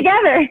when stick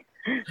together.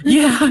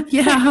 Yeah.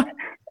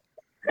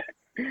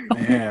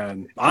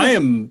 Man, I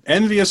am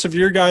envious of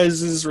your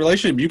guys'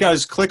 relationship. You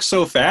guys click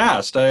so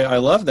fast. I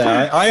love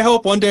that. I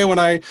hope one day when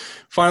I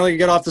finally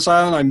get off this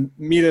island, I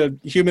meet a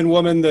human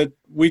woman that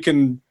we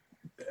can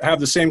have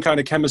the same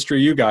kind of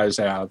chemistry you guys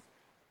have.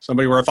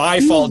 Somebody where if I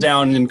fall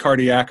down in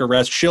cardiac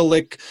arrest, she'll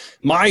lick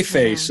my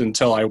face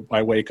until I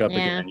wake up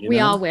again.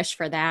 We all wish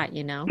for that,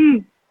 Yeah.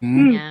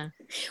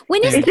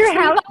 When is your tree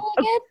house ball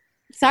again?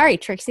 Sorry,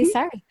 Trixie.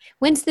 Sorry.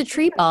 When's the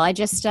tree ball? I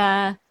just,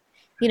 I'm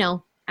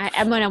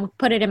going to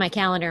put it in my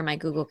calendar, in my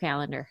Google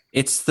Calendar.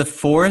 It's the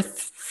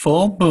 4th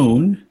full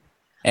moon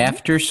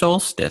after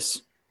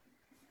solstice.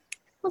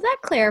 Well, that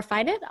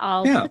clarified it.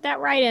 I'll put that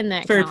right in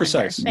that Very calendar.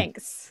 precise.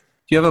 Thanks.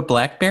 Do you have a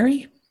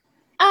BlackBerry?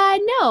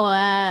 No.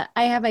 I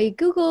have a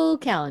Google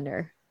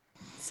Calendar.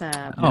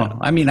 I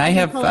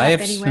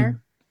have anywhere.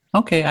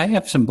 I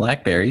have some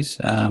blackberries.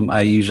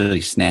 I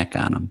usually snack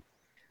on them.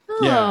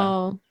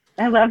 Oh.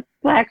 I love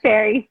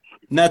blackberry.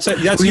 And that's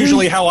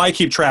usually how I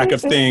keep track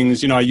of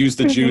things. I use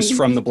the juice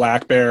from the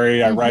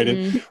blackberry. I write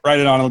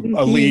it on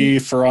a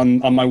leaf or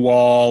on my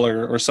wall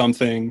or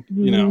something.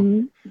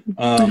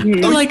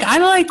 I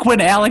like when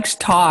Alex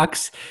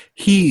talks.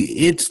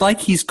 It's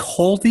like he's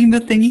holding the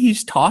thing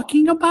he's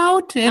talking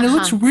about, and it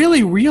looks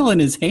really real in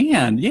his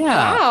hand.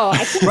 Yeah, wow,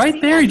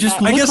 right there. He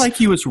just looks like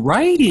he was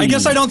writing. I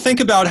guess I don't think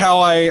about how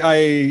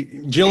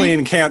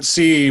Jillian can't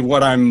see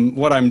what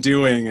I'm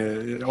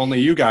doing. Only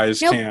you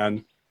guys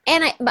can.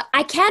 And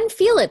I can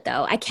feel it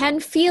though. I can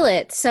feel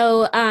it.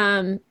 So,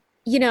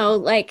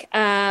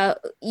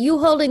 you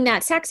holding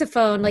that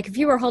saxophone, like if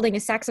you were holding a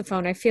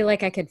saxophone, I feel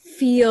like I could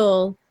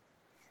feel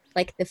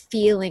like the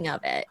feeling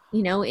of it,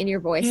 in your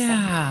voice.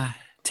 Yeah.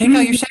 Take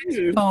out your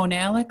saxophone,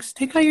 Alex.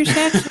 Take out your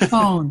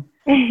saxophone.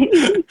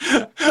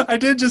 I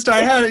did just,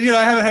 I have it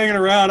hanging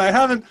around. I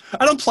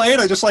don't play it.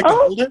 I just like to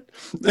hold it.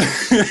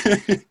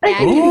 I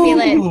can feel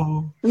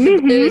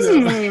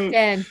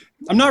it.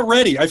 I'm not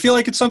ready. I feel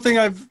like it's something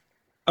I'm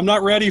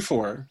not ready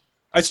for.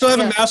 I still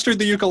haven't mastered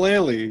the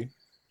ukulele.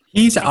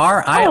 He's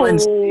our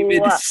island's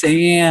David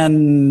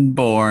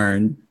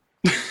Sanborn.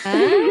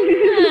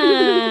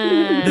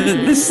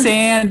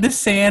 The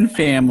Sand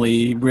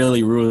family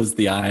really rules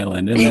the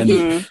island, and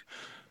then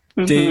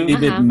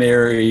David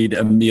married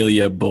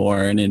Amelia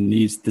Bourne, and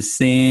he's the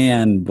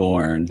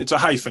Sanborn. It's a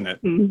hyphenate.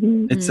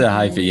 It's a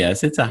hyphen.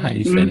 Yes, it's a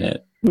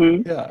hyphenate.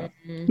 Yeah.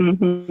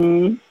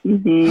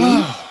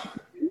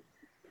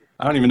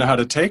 I don't even know how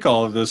to take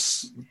all of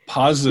this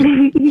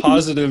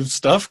positive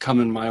stuff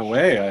coming my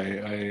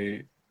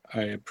way.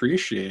 I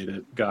appreciate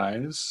it,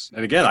 guys.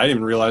 And again, I didn't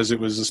even realize it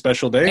was a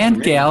special day. And for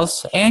me.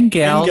 Gals.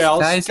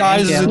 Guys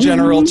is a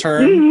general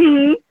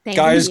term.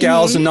 Guys,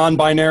 gals, and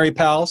non-binary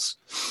pals.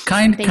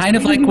 Kind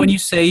of like when you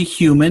say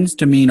humans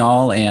to mean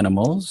all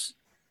animals,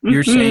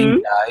 you're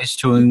saying guys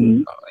to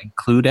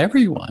include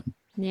everyone.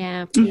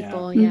 Yeah,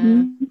 people,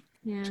 yeah.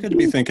 It's good to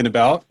be thinking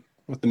about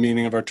what the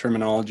meaning of our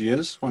terminology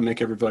is. I want to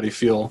make everybody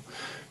feel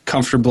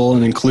comfortable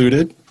and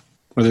included,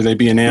 whether they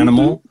be an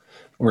animal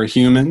or a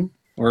human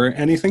or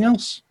anything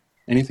else,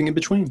 anything in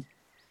between.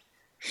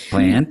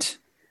 Plant.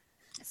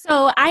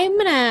 So I'm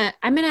gonna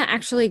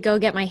actually go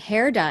get my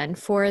hair done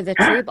for the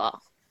tree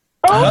ball.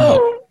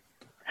 Oh,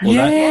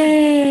 well,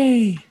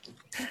 yay!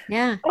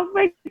 Yeah. Oh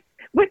my!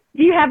 What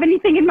do you have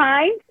anything in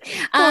mind?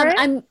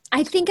 I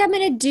think I'm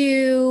gonna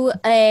do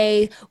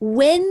a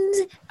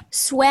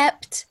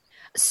wind-swept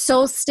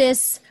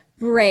solstice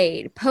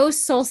braid,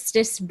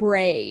 post-solstice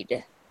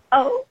braid.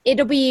 Oh,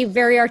 it'll be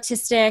very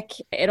artistic.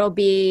 It'll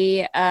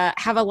be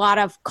have a lot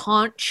of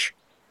conch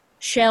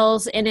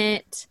shells in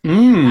it.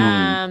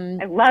 I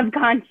love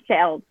conch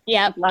shells.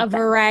 Yep, a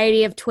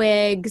variety of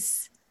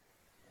twigs.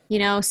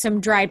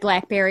 Some dried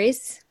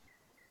blackberries.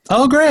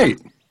 Oh,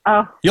 great!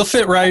 Oh, you'll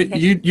fit right.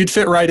 You'd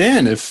fit right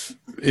in if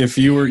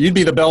you'd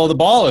be the belle of the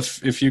ball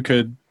if you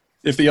could.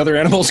 If the other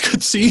animals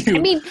could see you. I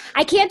mean,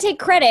 I can't take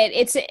credit.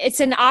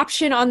 It's an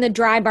option on the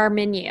Dry Bar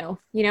menu.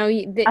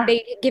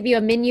 They give you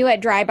a menu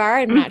at Dry Bar.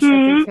 I'm not sure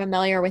if you're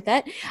familiar with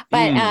it,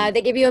 but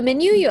they give you a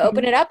menu. You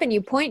open it up and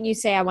you point and you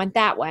say, I want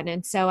that one.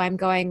 And so I'm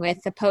going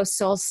with the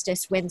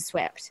post-solstice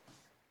windswept.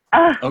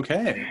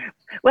 Okay.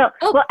 Well,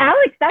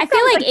 Alex, I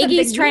feel like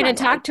Iggy's trying to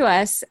talk to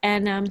us.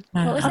 And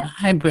what was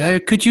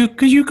it? Could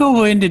you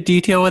go into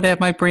detail with that?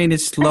 My brain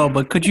is slow,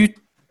 but could you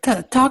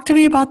talk to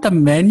me about the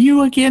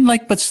menu again,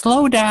 but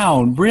slow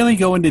down, really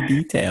go into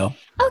detail.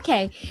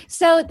 Okay,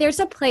 so there's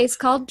a place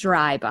called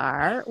Dry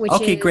Bar, which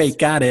Okay, great,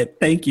 got it.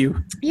 Thank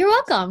you. You're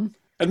welcome.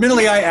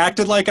 Admittedly, I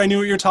acted like I knew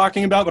what you were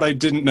talking about, but I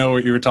didn't know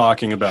what you were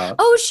talking about.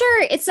 Oh,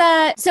 sure. It's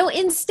so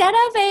instead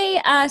of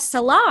a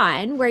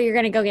salon where you're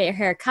going to go get your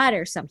hair cut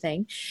or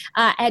something,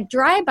 at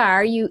Dry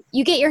Bar, you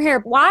get your hair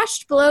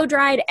washed, blow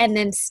dried, and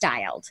then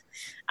styled.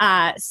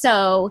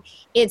 So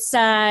it's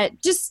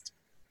just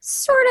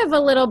sort of a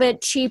little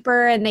bit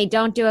cheaper, and they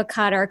don't do a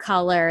cut or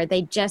color.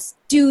 They just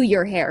do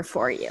your hair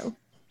for you.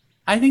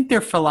 I think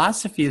their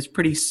philosophy is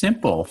pretty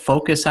simple.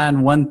 Focus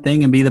on one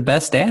thing and be the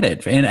best at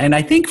it. And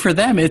I think for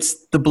them,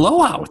 it's the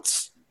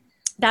blowouts.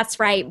 That's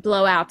right.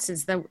 Blowouts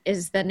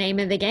is the name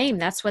of the game.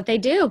 That's what they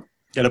do.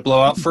 Get a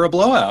blowout for a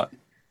blowout.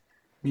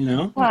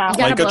 Wow.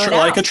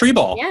 Like a tree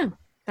ball. Yeah,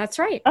 that's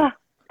right. I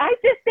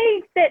just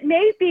think that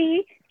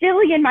maybe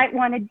Jillian might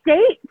want to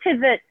date to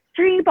the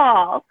tree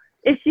ball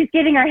if she's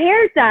getting her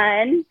hair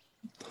done.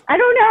 I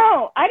don't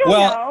know.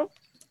 know.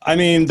 I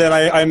mean, then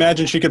I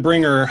imagine she could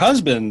bring her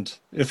husband,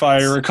 if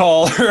I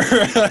recall.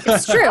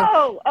 It's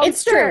true.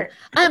 It's sure.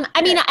 true.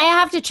 I mean, I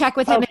have to check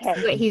with him and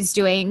see what he's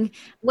doing.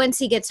 Once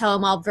he gets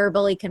home, I'll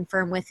verbally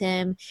confirm with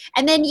him.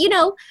 And then,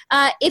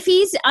 if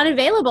he's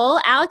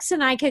unavailable, Alex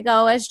and I could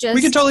go as just...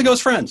 We could totally go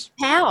as friends.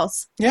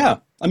 Pals. Yeah,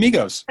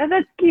 amigos. Oh,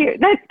 that's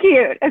cute.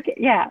 Okay,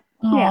 yeah.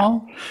 Aww. Yeah.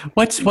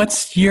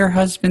 What's your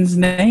husband's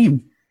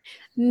name?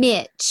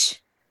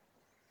 Mitch.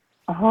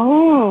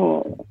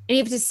 Oh. And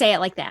you have to say it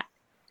like that.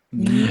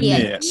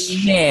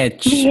 Mitch.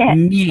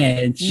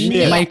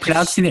 Am I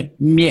pronouncing it?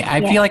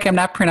 I feel like I'm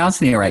not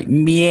pronouncing it right.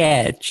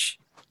 Mitch.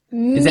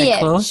 Is that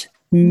close?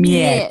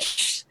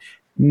 Mitch.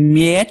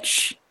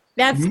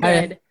 That's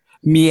good.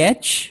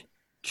 Mitch.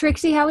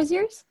 Trixie, how was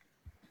yours?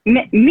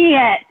 Mitch.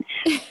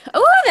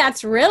 Oh,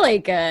 that's really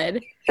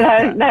good.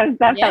 That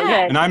felt good.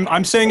 And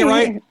I'm saying it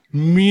right.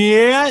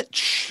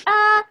 Mitch.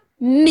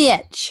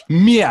 Mitch.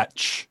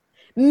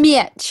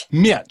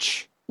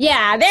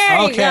 Yeah, there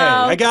you go. Okay,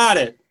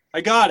 I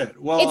got it.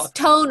 Well, it's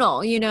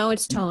tonal,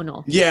 it's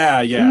tonal.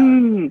 Yeah.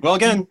 Well,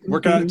 again,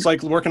 it's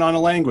like working on a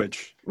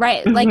language.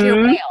 Right, like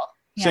your whale.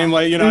 Yeah. Same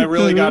way, I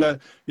really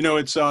gotta,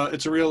 it's a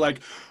real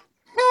like,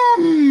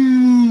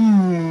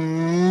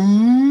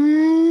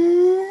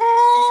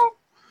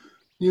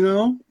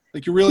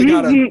 like you really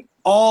gotta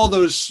all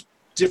those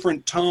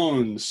different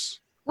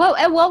tones. Well,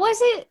 and what was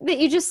it that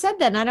you just said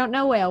then? I don't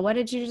know, Whale. What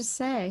did you just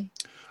say?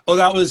 Oh,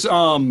 that was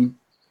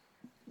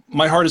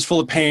my heart is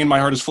full of pain. My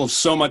heart is full of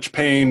so much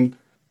pain.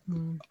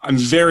 I'm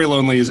very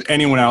lonely. Is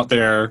anyone out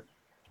there?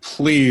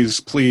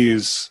 Please,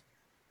 please.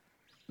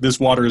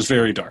 This water is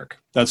very dark.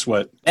 That's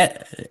what.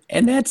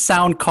 And that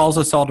sound calls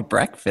us all to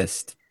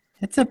breakfast.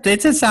 It's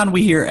a sound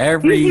we hear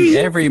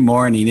every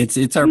morning.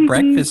 It's our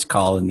breakfast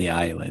call in the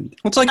island.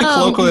 It's like a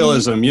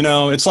colloquialism, you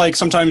know. It's like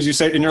sometimes you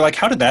say, and you're like,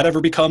 "How did that ever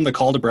become the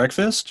call to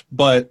breakfast?"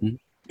 But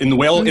in the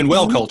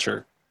whale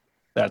culture,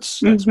 that's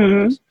what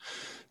it is.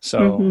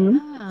 So,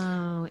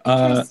 oh,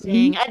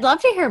 interesting. I'd love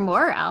to hear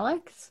more,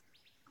 Alex.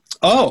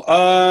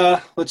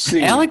 Let's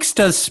see. Alex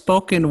does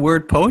spoken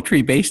word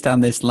poetry based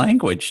on this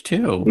language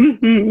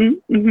too.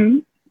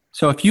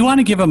 So if you want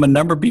to give him a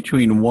number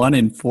between 1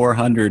 and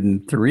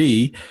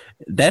 403,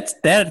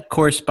 that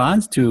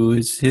corresponds to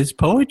his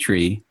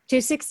poetry.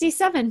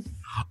 267.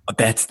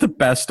 That's the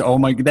best. Oh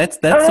my! That's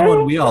the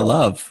one we all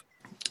love.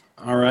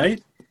 All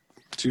right,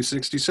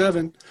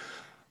 267.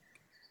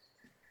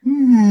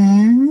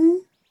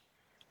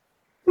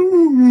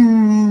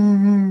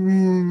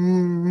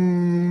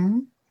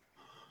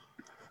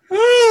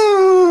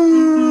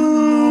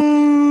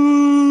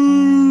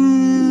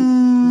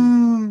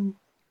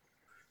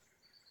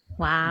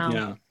 Wow.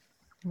 Yeah.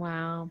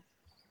 Wow.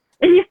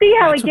 And you see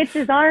how he gets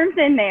his arms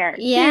in there.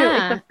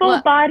 Yeah. Too. It's a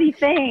full body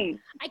thing.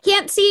 I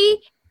can't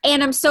see,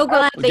 and I'm so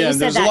glad that you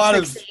said that, a lot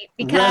Trixie,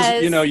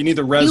 because you need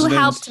the resonance. you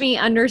helped me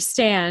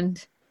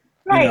understand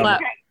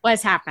what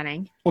was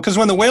happening. Well, because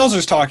when the whales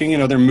are talking,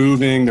 they're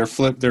moving,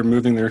 they're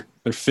moving their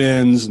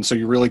fins, and so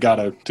you really got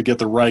to get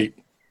the right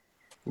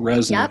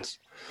resonance.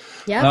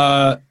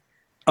 Yep.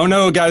 Oh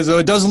no, guys! Though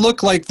it does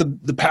look like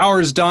the power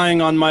is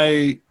dying on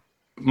my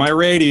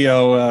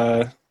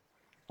radio.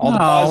 All the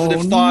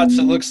positive thoughts.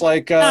 It looks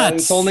like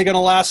it's only going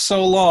to last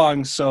so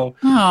long. So.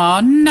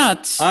 Oh,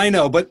 nuts! I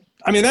know, but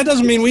I mean that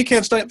doesn't mean we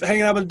can't stop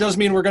hanging out. But it does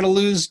mean we're going to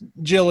lose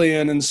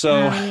Jillian, and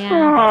so have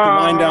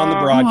to wind down the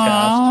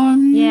broadcast. Oh,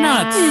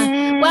 nuts!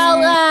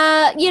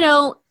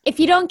 Well, if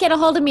you don't get a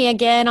hold of me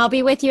again, I'll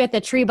be with you at the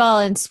tree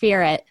ball in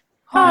spirit.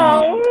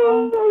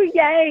 Oh,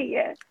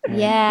 yay!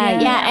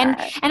 Yeah.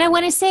 And I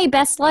want to say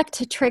best luck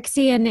to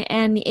Trixie and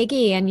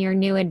Iggy and your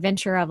new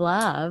adventure of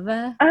love.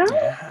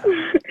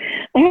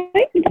 Oh,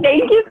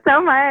 thank you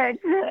so much.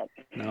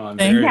 No, I'm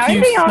Thank very Now you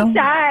I'm being so all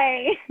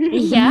shy.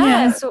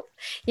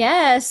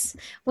 Yes.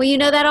 Well, you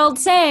know that old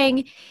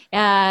saying,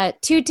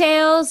 2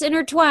 tails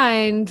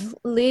intertwined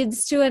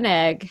leads to an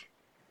egg.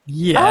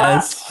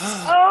 Yes.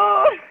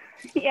 Oh,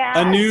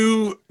 yeah.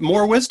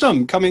 More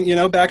wisdom coming,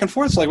 back and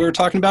forth, like we were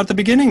talking about at the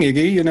beginning,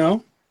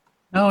 Iggy,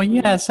 Oh,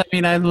 yes. I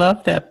mean, I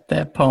love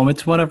that poem.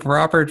 It's one of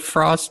Robert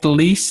Frost's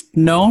least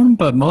known,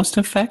 but most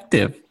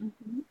effective.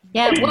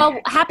 Yeah. Well,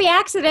 happy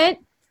accident.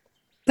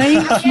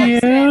 Thank you.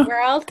 Accident,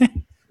 world.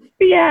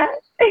 Yeah.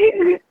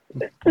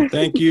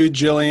 Thank you,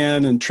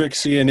 Jillian and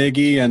Trixie and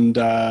Iggy and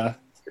no,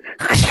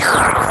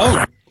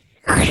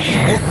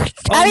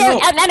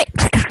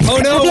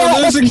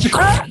 we're losing.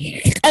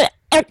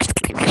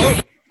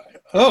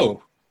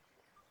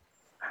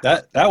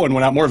 That one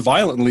went out more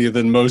violently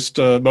than most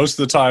of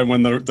the time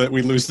when that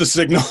we lose the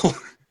signal.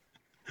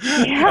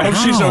 Yeah. I hope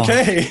she's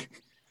okay.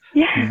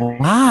 Yeah.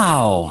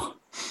 Wow.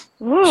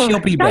 Ooh, She'll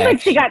be sounds back. like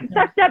she got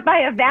sucked up by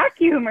a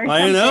vacuum or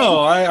something. I know.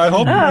 I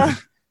hope.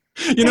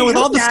 With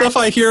all the not. stuff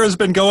I hear has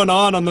been going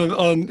on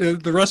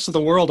the rest of the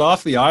world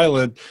off the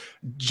island,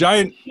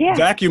 giant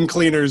vacuum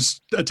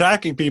cleaners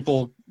attacking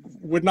people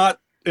would not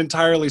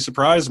entirely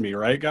surprise me,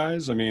 right,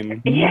 guys? I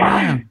mean,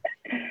 yeah,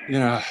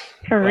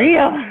 for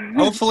real.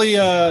 Hopefully,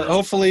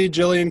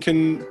 Jillian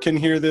can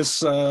hear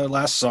this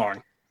last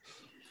song.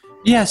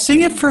 Yeah,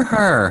 sing it for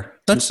her.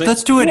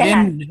 Let's do it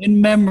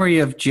in memory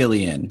of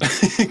Jillian.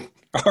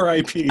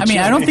 R.I.P. I mean,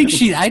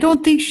 Jillian. I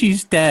don't think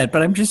she's dead,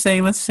 but I'm just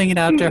saying, let's sing it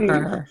out to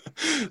her.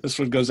 This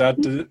one goes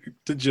out to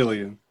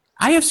Jillian.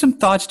 I have some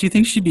thoughts. Do you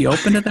think she'd be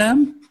open to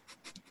them?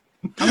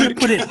 I'm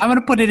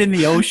gonna put it in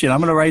the ocean. I'm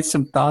gonna write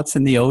some thoughts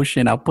in the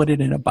ocean. I'll put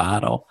it in a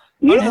bottle.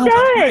 You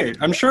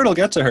should. I'm sure it'll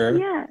get to her.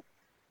 Yeah.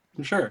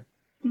 I'm sure.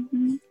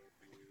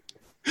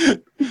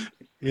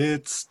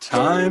 It's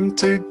time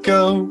to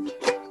go.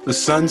 The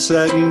sun's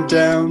setting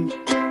down.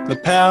 The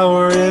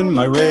power in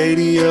my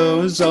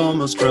radio is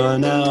almost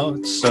run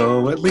out.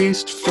 So at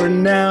least for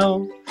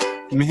now,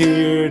 I'm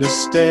here to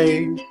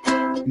stay.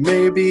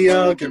 Maybe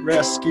I'll get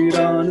rescued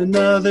on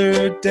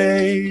another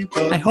day.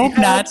 But I hope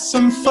we had not.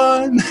 some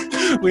fun.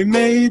 We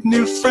made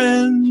new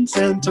friends.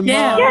 And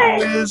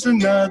tomorrow is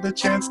another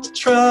chance to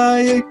try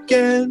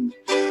again.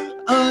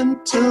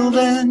 Until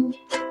then,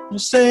 we'll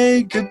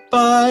say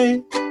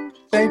goodbye.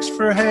 Thanks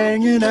for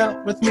hanging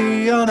out with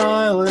me on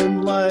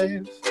Island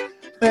Life.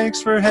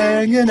 Thanks for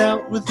hanging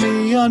out with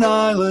me on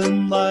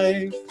Island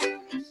Life.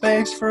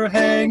 Thanks for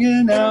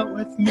hanging out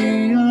with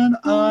me on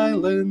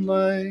Island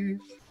Life.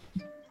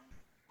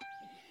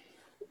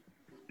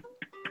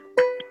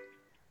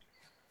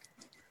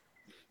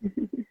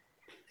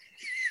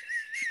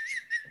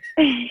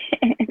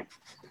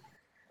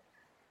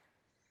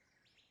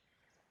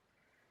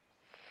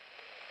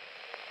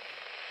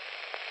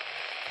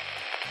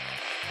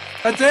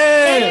 That's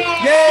it!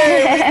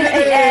 Yay! We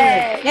did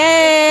it!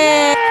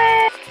 Yay!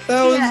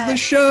 That was the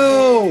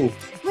show!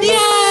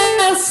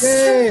 Yes!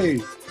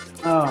 Yay!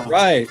 Oh,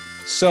 Right.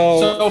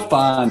 So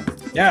fun.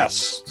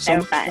 yes,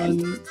 So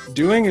fun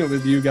doing it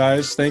with you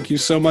guys. Thank you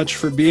so much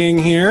for being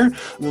here.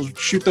 We'll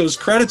shoot those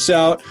credits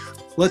out.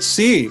 Let's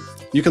see.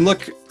 You can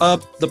look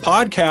up the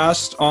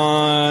podcast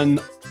on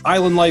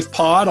Island Life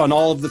Pod on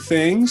all of the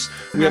things.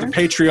 We have a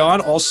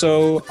Patreon,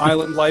 also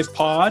Island Life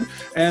Pod.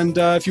 And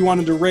if you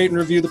wanted to rate and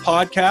review the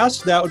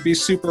podcast, that would be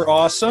super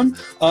awesome.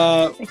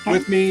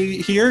 With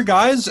me here,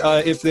 guys,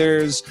 if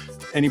there's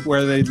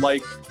anywhere you'd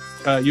like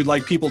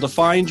people to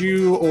find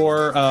you,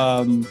 or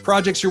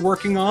projects you're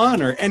working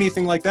on, or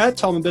anything like that,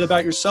 tell them a bit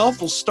about yourself.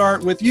 We'll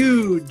start with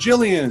you,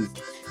 Jillian.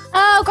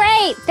 Oh,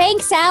 great.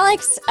 Thanks,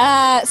 Alex.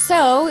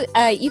 So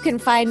you can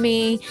find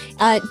me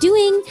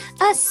doing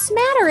a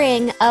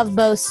smattering of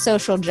both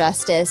social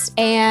justice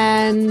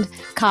and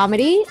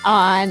comedy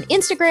on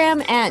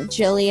Instagram at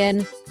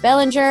Jillian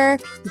Bellinger.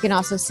 You can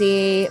also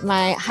see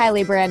my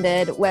highly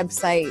branded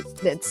website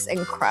that's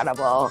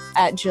incredible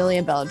at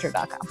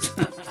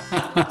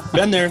JillianBellinger.com.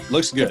 Been there.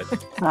 Looks good.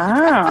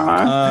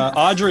 Wow.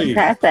 Audrey.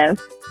 Impressive.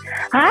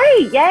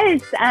 Hi,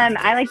 yes.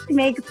 I like to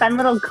make fun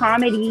little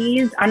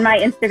comedies on my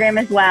Instagram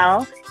as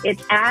well.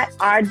 It's at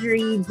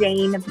Audrey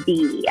Jane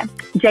B,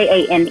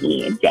 Jane,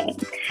 Jane.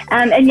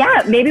 And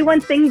yeah, maybe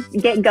once things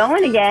get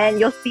going again,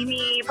 you'll see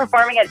me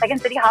performing at Second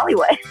City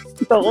Hollywood.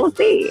 So we'll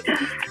see.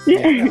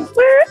 Yeah.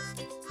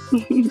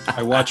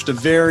 I watched a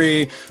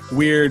very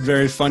weird,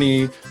 very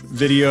funny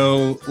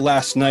video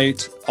last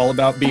night all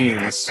about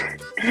beans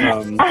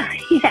from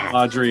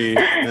Audrey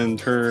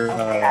and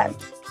her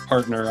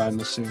partner,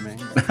 I'm assuming.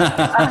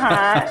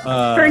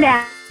 For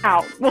now.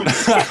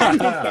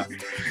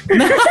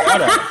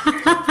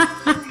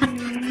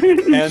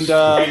 And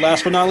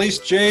last but not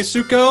least, Jay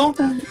Suko.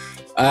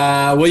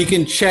 Well, you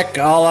can check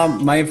all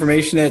my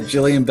information at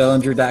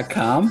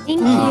JillianBellinger.com. Thank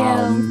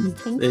you.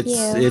 Thank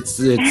it's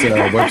you. it's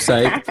a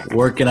website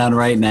working on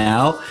right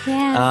now.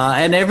 Yeah.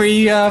 And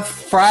every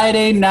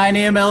Friday, 9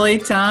 a.m. LA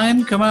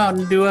time, come out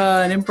and do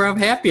an improv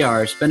happy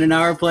hour. Spend an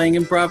hour playing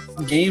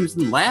improv games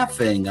and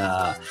laughing.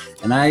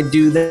 And I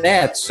do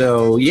that.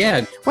 So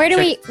yeah.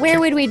 Where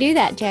would we do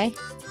that, Jay?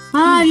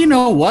 You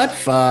know what?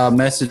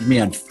 Message me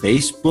on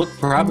Facebook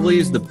probably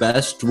is the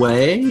best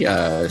way.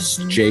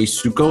 Jay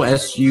Suko,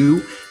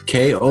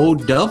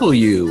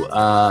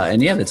 SUKOW.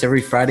 And yeah, that's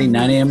every Friday,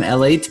 9 a.m.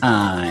 LA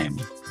time.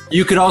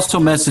 You could also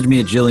message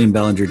me at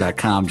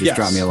JillianBellinger.com. Just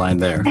drop me a line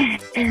there.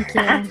 Thank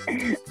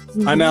you.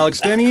 I'm Alex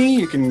Denny.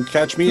 You can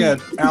catch me at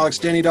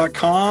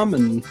alexdenny.com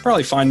and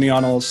probably find me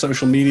on all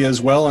social media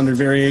as well under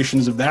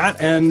variations of that.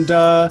 And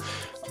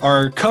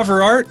our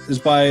cover art is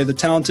by the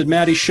talented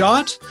Maddie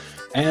Schott.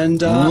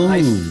 And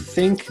I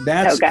think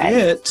that's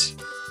it.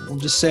 We'll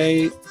just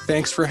say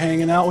thanks for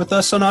hanging out with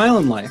us on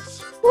Island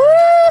Life.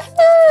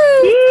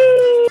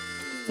 Woo-hoo!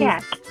 Yeah.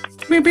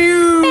 Pew,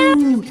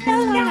 pew.